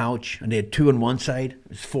 in a pouch, and they had 2 on one side, it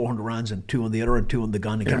was 400 rounds, and 2 on the other, and 2 on the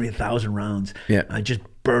gun. They carried 1,000 rounds. Yeah. And just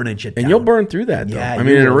burning shit down. And you'll burn through that, though. Yeah,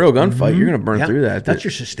 in a real gunfight, you're going to burn through that. That's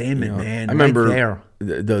your sustainment, man. I remember right there.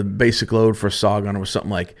 The basic load for a SAW gunner was something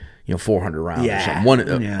like 400 rounds or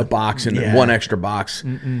something. A box and one extra box.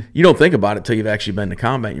 You don't think about it till you've actually been to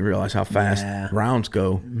combat and you realize how fast rounds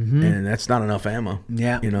go, and that's not enough ammo.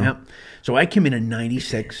 Yeah. So I came in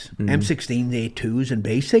 96, M16 A2s in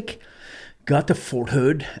basic, got to Fort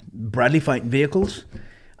Hood, Bradley fighting vehicles.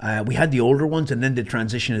 We had the older ones, and then the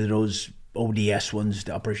transition to those ODS ones,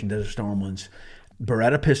 the Operation Desert Storm ones,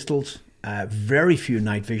 Beretta pistols, very few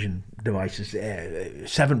night vision devices,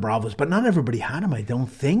 7 Bravos, but not everybody had them, I don't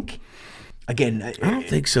think. Again, I don't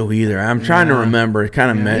think so either. I'm trying to remember. It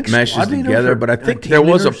kind of meshes together, but I think there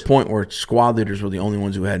was a point where squad leaders were the only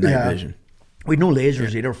ones who had night vision. We had no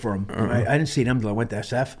lasers either for them. I didn't see them until I went to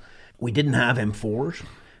SF. We didn't have M4s.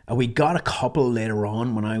 We got a couple later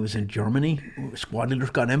on when I was in Germany. Squad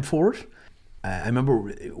leaders got M4s. I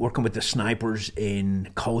remember working with the snipers in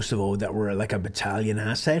Kosovo that were like a battalion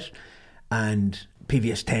asset, and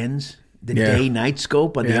PVS 10s, the day-night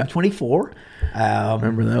scope on the M24.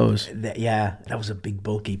 Remember those? That was a big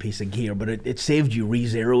bulky piece of gear, but it saved you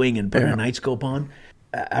re-zeroing and putting a night scope on.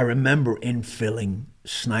 I remember infilling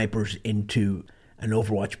snipers into an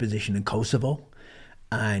Overwatch position in Kosovo.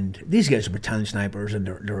 And these guys are battalion snipers, and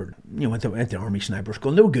they're went to Army sniper school.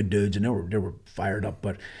 And they were good dudes, and they were fired up.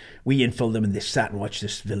 But we infilled them, and they sat and watched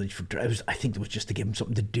this village for. I think it was just to give them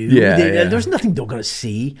something to do. There's nothing they're going to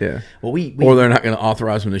see. Yeah. Well, or they're not going to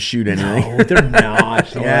authorize them to shoot anything. No, they're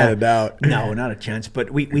not. Without a doubt. No, not a chance.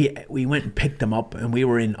 But we went and picked them up, and we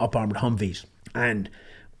were in up armored Humvees, and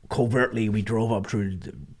covertly we drove up through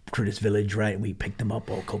this village, right? And we picked them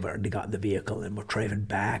up all covertly, got in the vehicle, and we're driving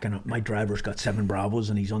back. And my driver's got 7 Bravos,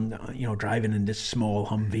 and he's on, driving in this small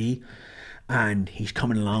Humvee, and he's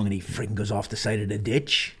coming along, and he freaking goes off the side of the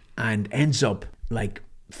ditch and ends up like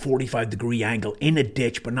 45-degree angle in a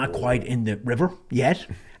ditch, but not quite in the river yet.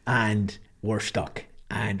 And we're stuck.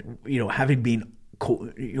 And having been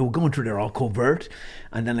going through there all covert,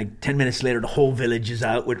 and then like 10 minutes later the whole village is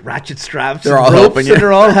out with ratchet straps. They're all helping you.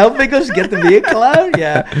 They're all helping us get the vehicle out.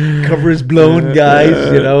 Cover is blown, guys.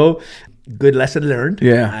 Good lesson learned.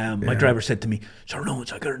 Yeah. My driver said to me, "Sir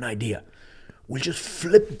Nones, I got an idea. We'll just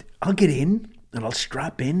flip. I'll get in and I'll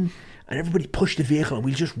strap in, and everybody push the vehicle, and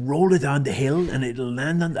we'll just roll it down the hill, and it'll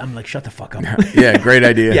land on." I'm like, "Shut the fuck up." Yeah, great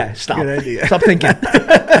idea. Yeah, stop. Good idea. Stop thinking.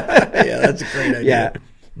 Yeah, that's a great idea. Yeah.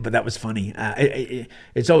 But that was funny.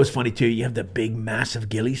 It's always funny too. You have the big, massive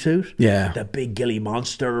ghillie suit. Yeah. The big ghillie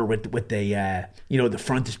monster with the the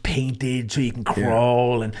front is painted so you can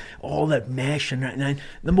crawl and all that mesh and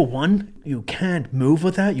number one, you can't move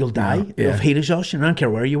with that. You'll die of heat exhaustion. I don't care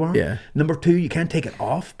where you are. Yeah. Number two, you can't take it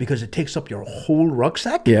off because it takes up your whole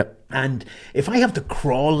rucksack. Yep. And if I have to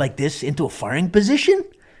crawl like this into a firing position,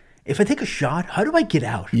 if I take a shot, how do I get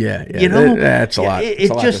out? Yeah. You know, that's a lot.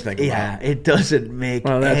 It's a lot to think about. Yeah, it doesn't make.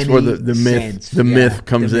 Well, that's any where the myth sense. myth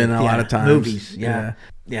comes in a lot of times. Movies, yeah,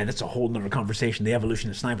 that's a whole nother conversation. The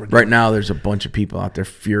evolution of sniper. Right now, there's a bunch of people out there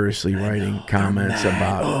furiously writing comments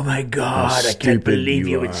about. Oh my god! how I can't believe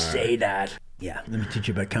you would say that. Yeah, let me teach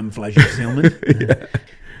you about camouflage concealment.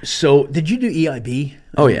 So, did you do EIB?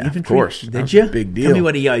 Oh yeah, infantry? of course. Did That's you? a big deal. Tell me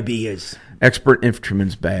what EIB is. Expert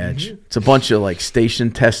Infantryman's Badge. It's a bunch of like station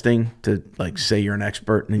testing to like say you're an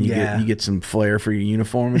expert, and then you get some flair for your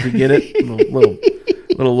uniform if you get it.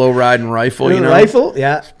 little low riding rifle, Rifle,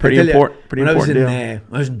 yeah, it's pretty important. Pretty important deal. I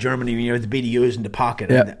was in Germany. The BDUs in the pocket,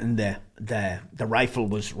 and the rifle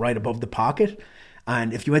was right above the pocket.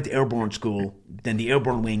 And if you went to airborne school, then the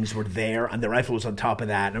airborne wings were there, and the rifle was on top of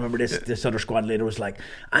that. And I remember this other squad leader was like,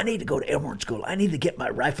 "I need to go to airborne school. I need to get my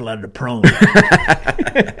rifle out of the prone."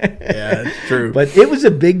 Yeah, that's true. But it was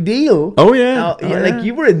a big deal. Oh yeah, like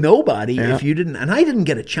you were a nobody if you didn't. And I didn't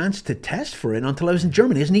get a chance to test for it until I was in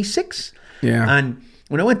Germany as an E6. Yeah. And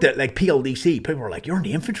when I went to like PLDC, people were like, "You're in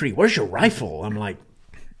the infantry. Where's your rifle?" I'm like,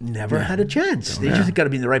 "Never had a chance. They just got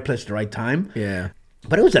to be in the right place at the right time." Yeah.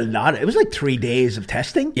 But it was a lot. It was like 3 days of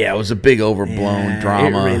testing. Yeah, it was a big overblown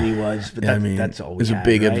drama. It really was. But that's all we it was had, a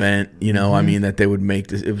big right? event, I mean, that they would make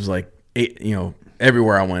this. It was like,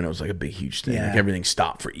 everywhere I went, it was like a big, huge thing. Yeah. Like everything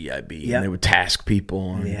stopped for EIB, Yep. and they would task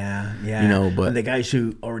people. And, But but the guys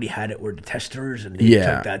who already had it were the testers, and they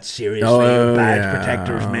took that seriously. Badge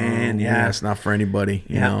protectors, man. Yeah, it's not for anybody,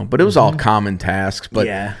 you Yeah. know. But it was all common tasks. But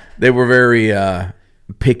Yeah. they were very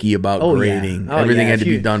picky about grading. Yeah. Everything had to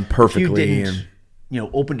be done perfectly. If you didn't,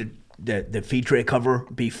 open the feed tray cover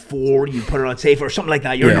before you put it on safe or something like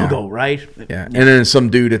that, you're no go, right? Yeah. And then some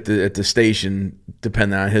dude at the station,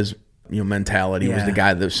 depending on his mentality, was the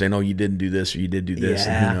guy that was saying, "Oh, you didn't do this or you did do this."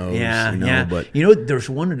 Yeah, and who knows, But there's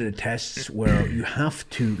one of the tests where you have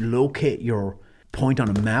to locate your point on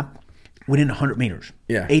a map within 100 meters.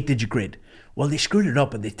 Yeah. 8-digit grid. Well, they screwed it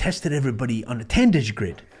up and they tested everybody on a 10-digit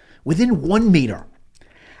grid within 1 meter.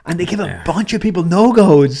 And they give a bunch of people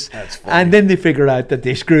no-goes. That's funny. And then they figure out that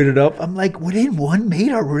they screwed it up. I'm like, within 1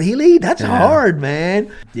 meter? Really? That's hard,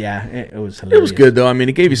 man. Yeah, it was hilarious. It was good, though. I mean,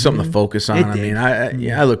 it gave you something to focus on. It I did.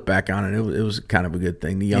 mean, I look back on it. It was kind of a good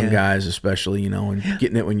thing. The young guys, especially, and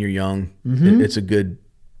getting it when you're young, it's a good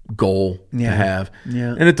goal to have.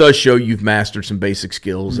 Yeah. And it does show you've mastered some basic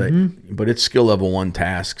skills, but it's skill level 1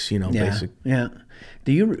 tasks, basic. Yeah.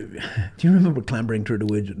 Do you remember clambering through the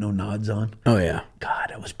woods with no nods on? Oh, yeah. God,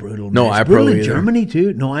 that was brutal. No man. It's iPro brutal in either. Germany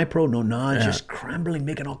too. No iPro, no nods, just scrambling,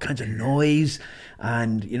 making all kinds of noise.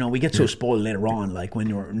 And we get so spoiled later on, like when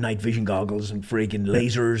you're night vision goggles and freaking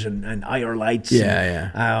lasers and IR lights.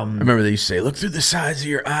 Yeah. I remember they used to say, "Look through the sides of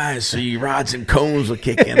your eyes so your rods and cones will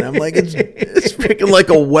kick in." I'm like, it's freaking like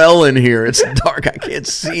a well in here. It's dark. I can't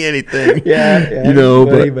see anything. Yeah.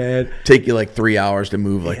 But man. take you like 3 hours to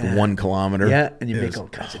move like 1 kilometer. Yeah, and you make all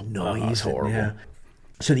kinds of noise. It's horrible. Yeah.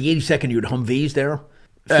 So the 82nd, you had Humvees there.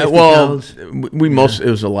 50 it was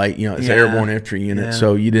a light, it's an airborne infantry unit, Yeah.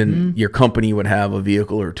 so you didn't. Your company would have a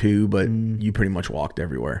vehicle or two, but you pretty much walked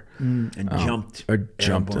everywhere and jumped.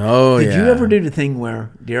 jumped. airborne. Oh, Did you yeah. ever do the thing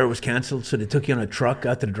where the air was canceled, so they took you on a truck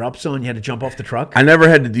out to the drop zone? You had to jump off the truck. I never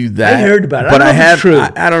had to do that. I heard about it. But I I don't know if have. it's true.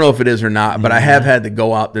 I don't know if it is or not, but I have had to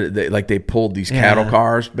go out. They pulled these cattle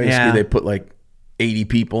cars. Basically, Yeah. they put like 80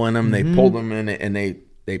 people in them. They pulled them in, and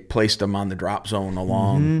they placed them on the drop zone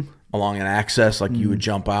along an access, like you would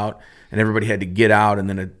jump out. And everybody had to get out, and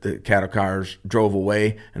then the cattle cars drove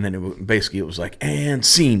away, and then it was like, and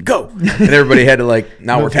scene, go, and everybody had to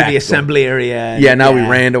now we're Move to the tactical. assembly area. Yeah, now we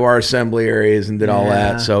ran to our assembly areas and did all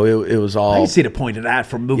that, so it was all. I can see the point of that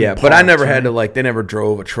for moving. Yeah, but I parts, never had right? to they never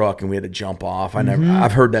drove a truck and we had to jump off.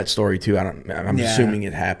 I've heard that story too. I'm assuming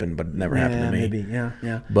it happened, but it never happened to me. Maybe,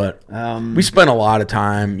 yeah. But we spent a lot of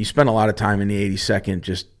time. You spent a lot of time in the 82nd.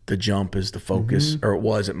 Just the jump is the focus, or it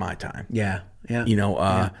was at my time. Yeah.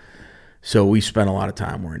 So we spent a lot of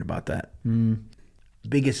time worrying about that.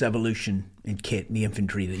 Biggest evolution in kit in the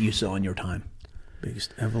infantry that you saw in your time?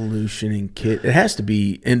 Biggest evolution in kit. It has to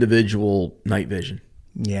be individual night vision.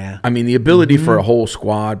 Yeah. I mean, the ability for a whole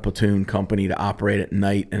squad, platoon, company to operate at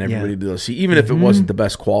night and everybody to be able to see, even if it wasn't the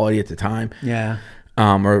best quality at the time,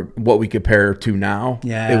 or what we compare to now,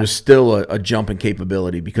 it was still a jump in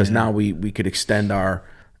capability because now we could extend our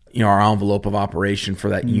envelope of operation for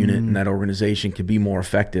that unit and that organization could be more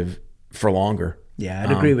effective for longer. Yeah,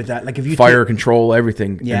 I'd agree with that. Like if you fire control,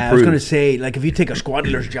 everything. Yeah, improved. I was going to say, like if you take a squad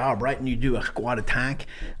leader's job, right, and you do a squad attack,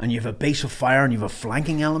 and you have a base of fire, and you have a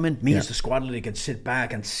flanking element, means the squad leader can sit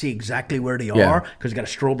back and see exactly where they are because you got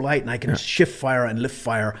a strobe light, and I can shift fire and lift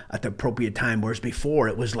fire at the appropriate time. Whereas before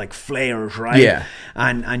it was like flares, right? Yeah,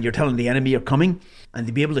 and you're telling the enemy you're coming, and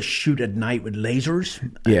to be able to shoot at night with lasers,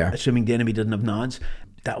 assuming the enemy doesn't have nods.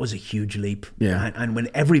 That was a huge leap. Yeah, and when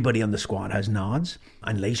everybody on the squad has nods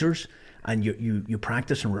and lasers, and you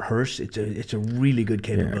practice and rehearse, it's a really good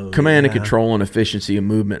capability. Yeah. Command and control and efficiency of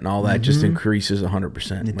movement and all that just increases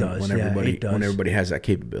 100%. It does. When everybody has that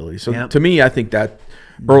capability. So Yep. to me, I think that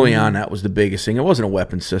early on that was the biggest thing. It wasn't a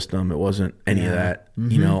weapon system. It wasn't any of that.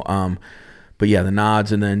 But yeah, the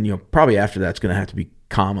nods, and then probably after that's going to have to be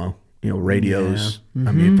commo. Radios.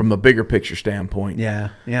 I mean, from a bigger picture standpoint. Yeah.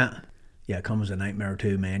 Commo's a nightmare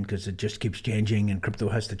too, man, because it just keeps changing, and crypto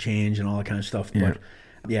has to change and all that kind of stuff. But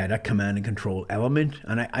yeah, that command and control element.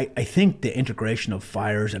 And I think the integration of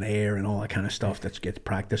fires and air and all that kind of stuff that gets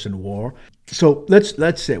practiced in war. So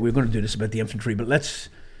let's say we're going to do this about the infantry, but let's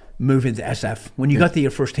move into SF. When you got to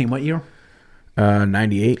your first team, what year?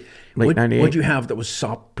 98. Late 98. What'd you have that was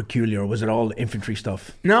SOP peculiar, or was it all infantry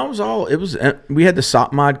stuff? No, we had the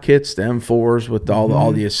SOP mod kits, the M4s with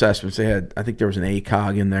all the assessments. They had, I think there was an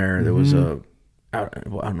ACOG in there. There was I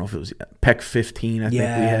don't know if it was PEC 15. I think we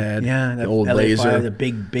had the old LA5, laser, the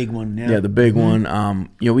big one. The big one.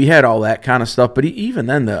 We had all that kind of stuff. But even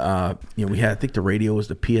then, we had, I think the radio was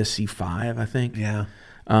the PSC 5. I think. Yeah.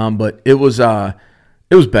 But it was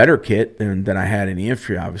better kit than I had in the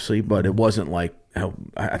infantry, obviously. But it wasn't like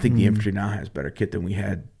I think the infantry now has better kit than we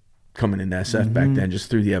had coming into SF back then, just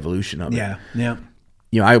through the evolution of it. Yeah.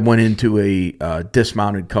 I went into a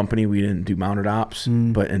dismounted company. We didn't do mounted ops,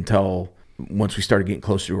 but until once we started getting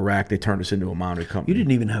closer to Iraq, they turned us into a mounted company. You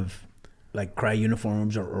didn't even have like Cry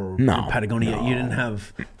uniforms or no, Patagonia. No. You didn't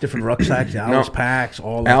have different rucksacks, Alice packs,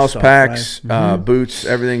 all that Alice stuff, packs, right? boots,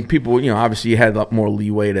 everything. People, obviously you had a lot more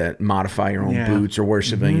leeway to modify your own boots or wear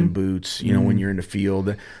civilian boots, when you're in the field.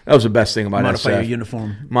 That was the best thing about Modify SF. your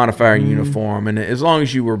uniform. Modify your uniform. And as long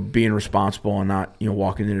as you were being responsible and not,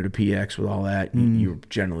 walking into the PX with all that, you were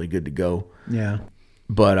generally good to go. Yeah.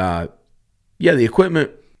 But, the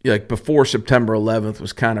equipment, like before September 11th,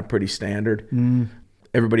 was kind of pretty standard.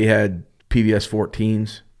 Everybody had PVS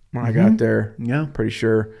 14s when I got there. Yeah. Pretty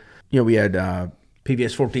sure. We had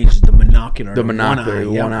PVS 14s is the monocular. The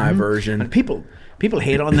one eye version. And people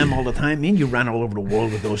hate on them all the time. You ran all over the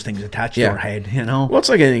world with those things attached to your head, Well, it's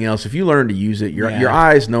like anything else. If you learn to use it, your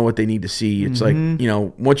eyes know what they need to see. It's like,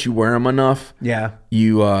 once you wear them enough,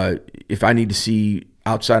 you if I need to see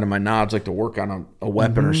outside of my nods, like to work on a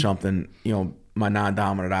weapon or something, my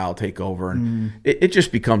non-dominant eye will take over, and it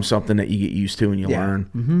just becomes something that you get used to and you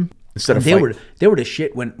learn. Instead of they were the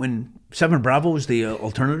shit when 7 Bravo was the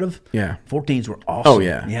alternative. 14s were awesome. Oh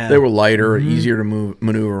yeah. They were lighter, easier to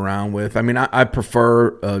maneuver around with. I mean, I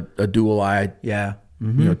prefer a dual eye.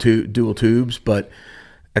 Dual tubes, but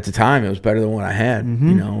at the time it was better than what I had.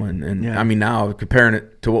 I mean, now comparing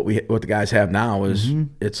it to what the guys have now is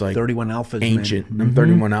it's like 31 Alphas, ancient. Them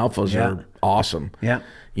 31 Alphas are awesome.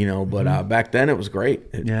 But back then it was great.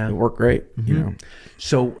 It worked great.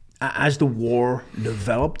 So as the war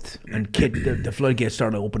developed and kit, the floodgates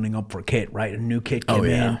started opening up for kit, right? A new kit came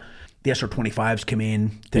in. The SR-25s came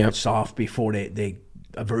in. They were soft before a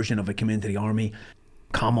version of it came into the army.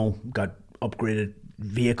 Commo got upgraded.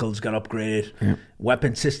 Vehicles got upgraded.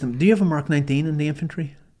 Weapon system. Do you have a Mark 19 in the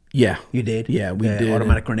infantry? Yeah. You did? Yeah, we did.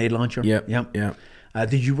 Automatic grenade launcher? Yep.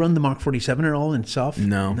 Did you run the Mark 47 at all in SOF?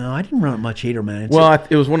 No. No, I didn't run it much either, man.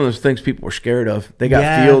 It was one of those things people were scared of. They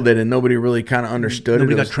got fielded and nobody really kind of understood it.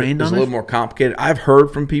 Nobody got trained on it? It was a little more complicated. I've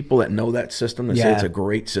heard from people that know that system that say it's a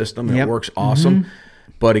great system and it works awesome.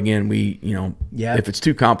 But again, if it's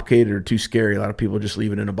too complicated or too scary, a lot of people just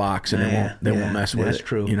leave it in a box and they won't mess with it. That's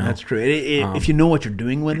true. That's true. If you know what you're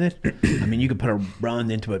doing with it, I mean, you could put a round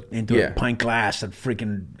into a pint glass at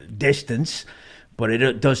freaking distance, but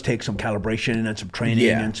it does take some calibration and some training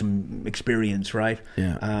and some experience, right?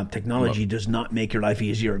 Technology does not make your life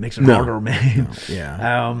easier; it makes it harder, man.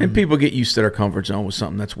 And people get used to their comfort zone with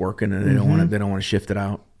something that's working, and they don't want to shift it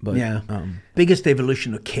out. But biggest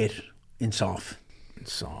evolution of kit in SOF.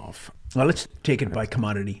 SOF. Well, let's take it by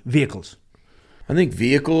commodity. Vehicles. I think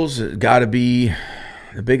vehicles got to be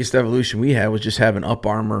the biggest evolution we had was just having up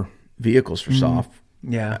armor vehicles for soft.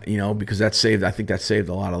 Yeah. Because that saved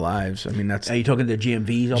a lot of lives. I mean, that's. Are you talking the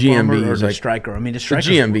GMVs up armor GMVs, or the like Striker? I mean, the Strikers.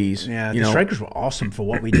 GMVs. The Strikers were awesome for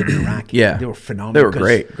what we did in Iraq. Yeah. They were phenomenal. They were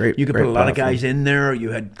great. You could great put a lot of platform. guys in there.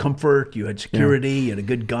 You had comfort. You had security. You had a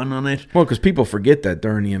good gun on it. Well, because people forget that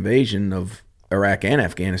during the invasion of Iraq and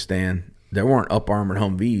Afghanistan, there weren't up armored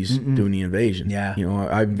Humvees doing the invasion. Yeah.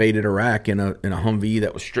 I invaded Iraq in a Humvee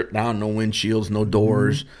that was stripped down, no windshields, no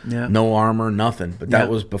doors, no armor, nothing. But that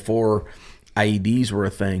was before IEDs were a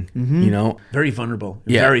thing. Very vulnerable.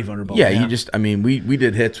 Yeah. Very vulnerable. Yeah, we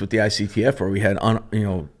did hits with the ICTF where we had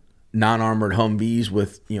non-armored Humvees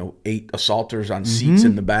with 8 assaulters on seats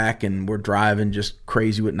in the back, and we're driving just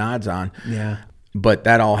crazy with nods on. Yeah. But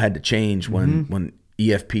that all had to change when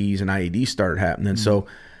EFPs and IEDs started happening. So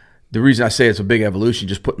the reason I say it's a big evolution,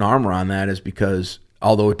 just putting armor on that, is because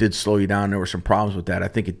although it did slow you down, there were some problems with that. I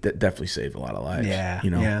think it definitely saved a lot of lives. Yeah.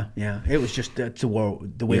 It was just that's the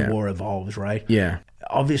way war evolves, right? Yeah.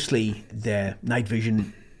 Obviously, the night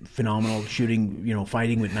vision, phenomenal shooting,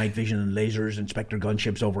 fighting with night vision and lasers, Inspector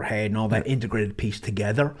gunships overhead, and all that integrated piece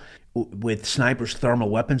together with snipers' thermal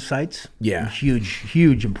weapon sights. Yeah.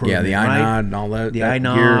 Huge improvement. Yeah, the right? INOD and all that. The that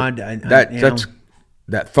INOD. gear,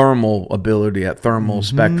 that thermal ability, that thermal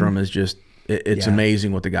spectrum is just, it's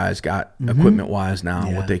amazing what the guys got equipment-wise now,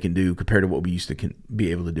 and what they can do compared to what we used to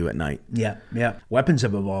be able to do at night. Yeah. Weapons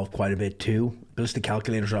have evolved quite a bit too. Ballistic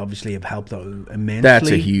calculators obviously have helped immensely. That's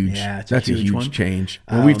a huge one. change.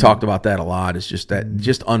 And we've talked about that a lot. It's just that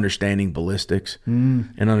just understanding ballistics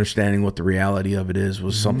and understanding what the reality of it is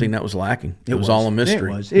was something that was lacking. It was all a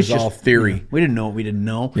mystery. It was all theory. Yeah, we didn't know what we didn't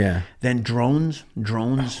know. Yeah. Then drones,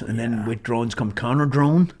 and then with drones come counter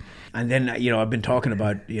drone. And then, I've been talking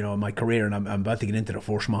about, my career, and I'm about to get into the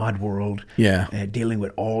Force Mod world. Yeah. Dealing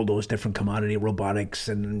with all those different commodity robotics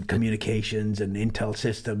and communications and intel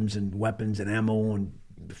systems and weapons and ammo and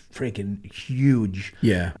freaking huge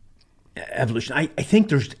evolution. I think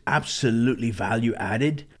there's absolutely value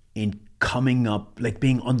added in coming up, like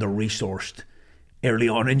being under-resourced early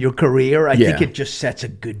on in your career. I think it just sets a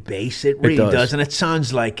good base. It really does. And it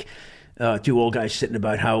sounds like two old guys sitting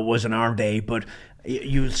about how it was in our day, but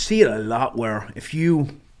you'll see it a lot where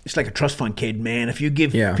it's like a trust fund kid, man. If you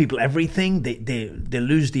give people everything, they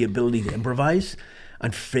lose the ability to improvise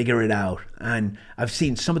and figure it out. And I've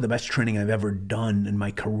seen some of the best training I've ever done in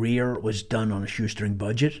my career was done on a shoestring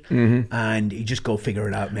budget. And you just go figure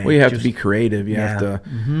it out, man. Well, you have to be creative. You have to,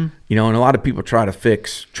 and a lot of people try to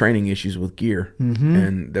fix training issues with gear.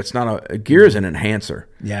 And that's not a gear is an enhancer.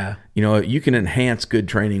 Yeah. You can enhance good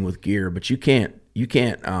training with gear, but you can't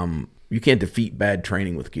defeat bad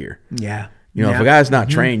training with gear. Yeah. If a guy's not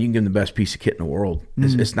trained, you can give him the best piece of kit in the world.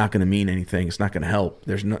 It's not going to mean anything. It's not going to help.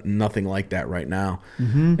 There's nothing like that right now.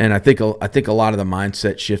 And I think a lot of the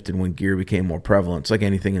mindset shifted when gear became more prevalent. It's like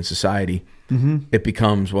anything in society. It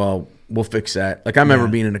becomes, well, we'll fix that. Like I remember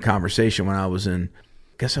being in a conversation when I was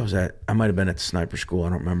I might have been at the sniper school. I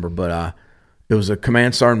don't remember, but it was a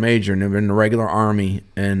command sergeant major, and they were in the regular army.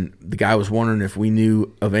 And the guy was wondering if we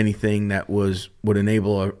knew of anything that would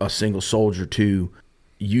enable a single soldier to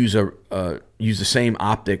use the same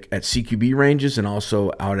optic at CQB ranges and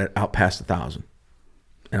also out past 1,000.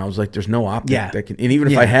 And I was like, there's no optic that can, and even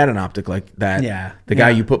if I had an optic like that, the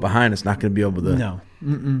guy you put behind it's not going to be able to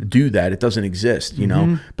do that. It doesn't exist,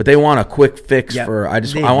 But they want a quick fix for. I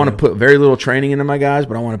want to put very little training into my guys,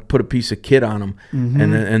 but I want to put a piece of kit on them,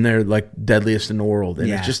 and they're like deadliest in the world,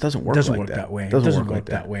 and it just doesn't work. Doesn't like work that. that way. It doesn't work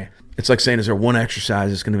that way. It's like saying, is there one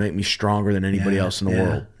exercise that's going to make me stronger than anybody else in the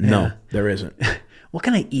world? No, there isn't. What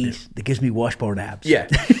can I eat that gives me washboard abs? Yeah,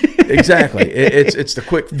 exactly. It's the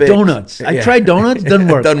quick fix. Donuts. I tried donuts. Doesn't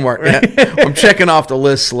work. Doesn't work. Yeah. I'm checking off the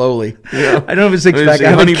list slowly. I don't know if it's six pack.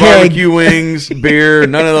 I have honey a keg. barbecue wings, beer.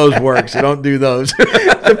 None of those work. So don't do those.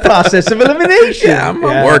 The process of elimination. Yeah, I'm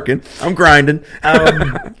working. I'm grinding.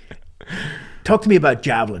 Talk to me about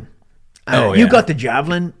javelin. You got the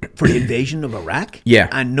javelin for the invasion of Iraq. Yeah,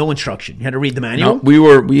 and no instruction. You had to read the manual.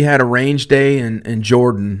 No, we had a range day in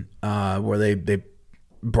Jordan where they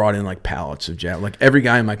brought in like pallets of javelin. Like every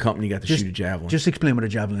guy in my company got to shoot a javelin. Just explain what a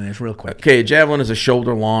javelin is real quick. Okay, a javelin is a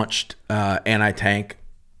shoulder-launched anti-tank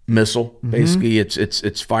missile. Basically,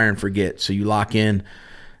 it's fire and forget. So you lock in,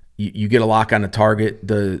 you get a lock on the target.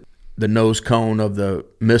 The nose cone of the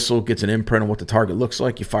missile gets an imprint of what the target looks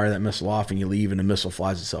like. You fire that missile off and you leave, and the missile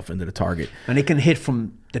flies itself into the target. And it can hit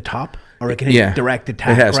from the top, or it can hit direct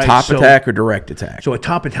attack. It has top attack or direct attack. So a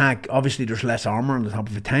top attack, obviously there's less armor on the top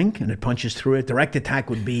of a tank, and it punches through it. Direct attack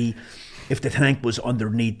would be if the tank was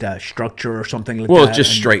underneath a structure or something like that. Well, it's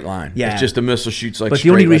just straight line. Yeah. It's just a missile shoots like But straight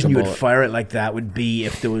the only like reason a you would bullet. fire it like that would be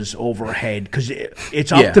if there was overhead, because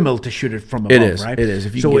it's optimal to shoot it from above, It is, right? it is.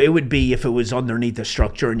 If you so get- it would be if it was underneath a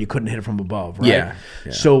structure and you couldn't hit it from above, right? Yeah.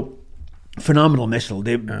 So phenomenal missile,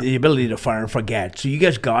 the ability to fire and forget. So you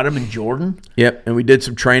guys got him in Jordan. Yep, and we did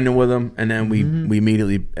some training with them, and then Mm-hmm. we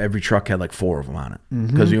immediately, every truck had like 4 of them on it,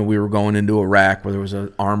 because we were going into Iraq where there was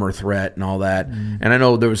an armor threat and all that, Mm-hmm. and I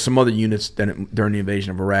know there was some other units during the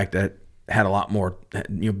invasion of Iraq that had a lot more,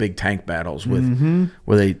 big tank battles with Mm-hmm.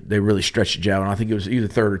 where they really stretched the javelin. I think it was either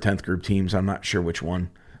 3rd or 10th group teams. I'm not sure which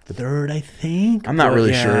one. Third, I think. I'm not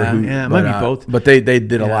really sure who. Yeah, it but, might be both. But they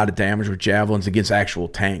did a lot of damage with javelins against actual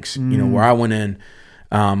tanks. Where I went in,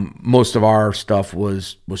 most of our stuff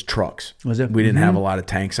was trucks. Was it? We didn't have a lot of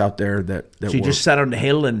tanks out there that So you were. just sat on the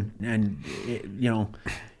hill and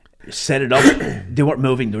set it up. They weren't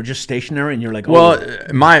moving; they were just stationary, and you're like, Well,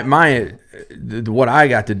 what I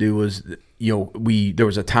got to do was, there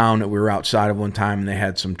was a town that we were outside of one time, and they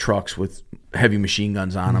had some trucks with heavy machine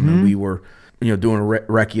guns on them, and we were, doing a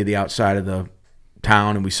recce of the outside of the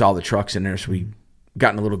town, and we saw the trucks in there, so we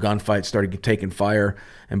got in a little gunfight, started taking fire,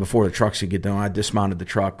 and before the trucks could get done, I dismounted the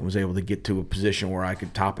truck and was able to get to a position where I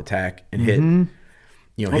could top attack and hit.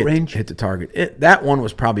 What range? Hit the target. That one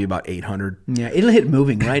was probably about 800. Yeah, it'll hit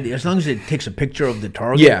moving, right? As long as it takes a picture of the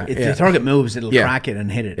target. Yeah, If yeah. the target moves, it'll Yeah. track it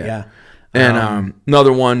and hit it. Yeah. And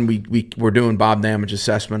another one, we were doing bomb damage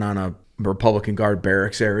assessment on a Republican Guard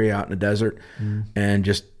barracks area out in the desert, and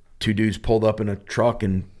just 2 dudes pulled up in a truck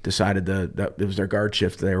and decided that it was their guard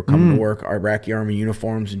shift. They were coming to work, Iraqi army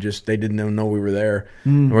uniforms, and just they didn't even know we were there.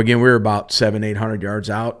 And again, we were about 700-800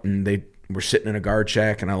 yards out, and they were sitting in a guard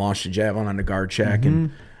shack, and I launched a javelin on the guard shack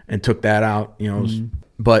and took that out.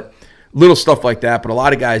 But little stuff like that. But a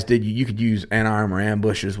lot of guys did. You could use anti-armor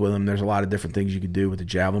ambushes with them. There's a lot of different things you could do with the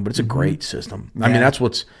javelin, but it's a great system. I mean, that's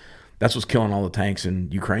what's killing all the tanks in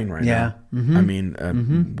Ukraine right now. I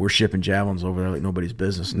mean, we're shipping javelins over there like nobody's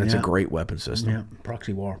business, and that's a great weapon system. Yeah,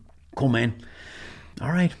 proxy war. Cool, man.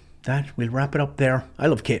 All right, we'll wrap it up there. I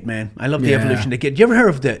love kit, man. I love the evolution of the kit. Did you ever hear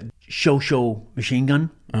of the Show machine gun?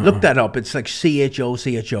 Look that up. It's like CHO.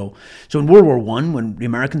 So in World War I, when the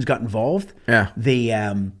Americans got involved, we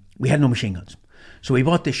had no machine guns. So we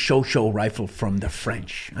bought this Show rifle from the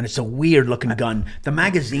French, and it's a weird looking gun. The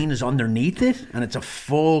magazine is underneath it, and it's a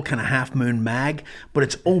full kind of half moon mag, but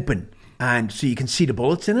it's open. And so you can see the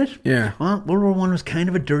bullets in it. Yeah. Well, World War I was kind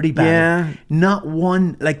of a dirty battle. Yeah. Not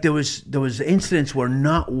one, like there was incidents where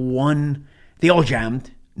not one, they all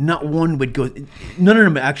jammed. Not one would go, none of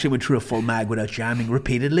them actually went through a full mag without jamming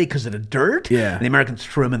repeatedly because of the dirt. Yeah. And the Americans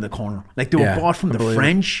threw them in the corner. Like they were Yeah, bought from I the believe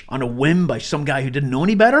French on a whim by some guy who didn't know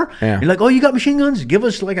any better. Yeah. You're like, oh, you got machine guns? Give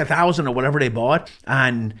us like 1,000 or whatever they bought.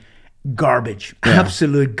 And garbage,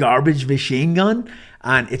 absolute garbage machine gun.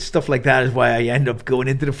 And it's stuff like that is why I end up going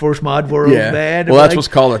into the Force Mod world, man. Well, that's what's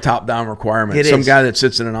called a top-down requirement. Some is. guy that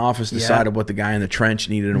sits in an office decided what the guy in the trench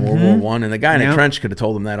needed in World War One, and the guy in the trench could have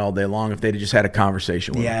told him that all day long if they'd just had a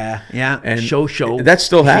conversation with him. Yeah. And Show. that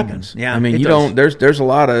still machine happens. guns. Yeah, I mean, it you does. don't. There's a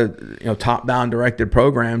lot of top-down directed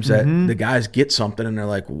programs that the guys get something and they're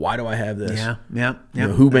like, why do I have this? Yeah.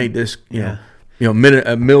 Who made this?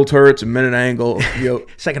 Mill turrets and minute angle.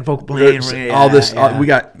 Second focal plane. All this. We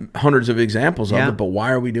got hundreds of examples of Yeah. it, but why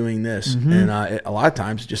are we doing this? And a lot of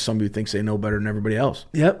times, it's just somebody who thinks they know better than everybody else.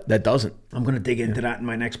 Yep. That doesn't. I'm going to dig into that in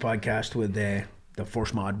my next podcast with the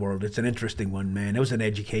Force Mod world. It's an interesting one, man. It was an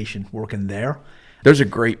education working there. There's a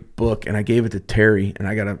great book, and I gave it to Terry, and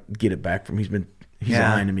I got to get it back from him. He's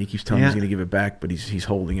lying to me. He keeps telling me he's going to give it back, but he's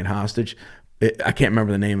holding it hostage. I can't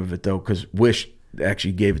remember the name of it, though, because Wish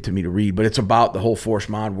actually gave it to me to read, but it's about the whole Force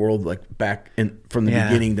Mod world, like back in from the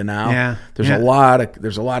beginning to now. Yeah. There's a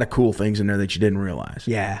lot of cool things in there that you didn't realize.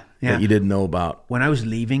 Yeah. That you didn't know about. When I was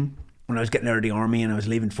getting out of the army and I was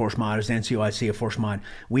leaving Force Mod, I was NCOIC of Force Mod,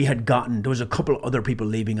 there was a couple of other people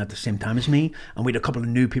leaving at the same time as me, and we had a couple of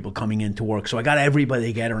new people coming in to work. So I got everybody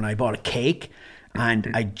together and I bought a cake.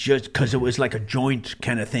 And I just, because it was like a joint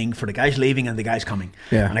kind of thing for the guys leaving and the guys coming.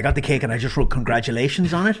 Yeah. And I got the cake and I just wrote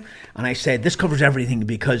congratulations on it. And I said, this covers everything,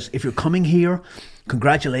 because if you're coming here,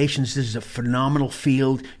 congratulations, this is a phenomenal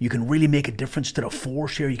field. You can really make a difference to the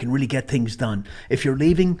force here. You can really get things done. If you're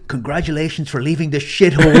leaving, congratulations for leaving this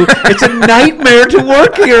shithole. It's a nightmare to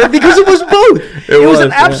work here, because it was both. It was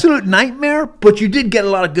an absolute nightmare, but you did get a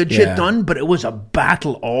lot of good shit done, but it was a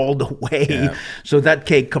battle all the way. Yeah. So that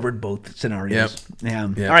cake covered both scenarios.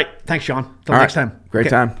 Yep. All right. Thanks, Sean. Till next time. Great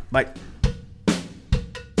time. Bye.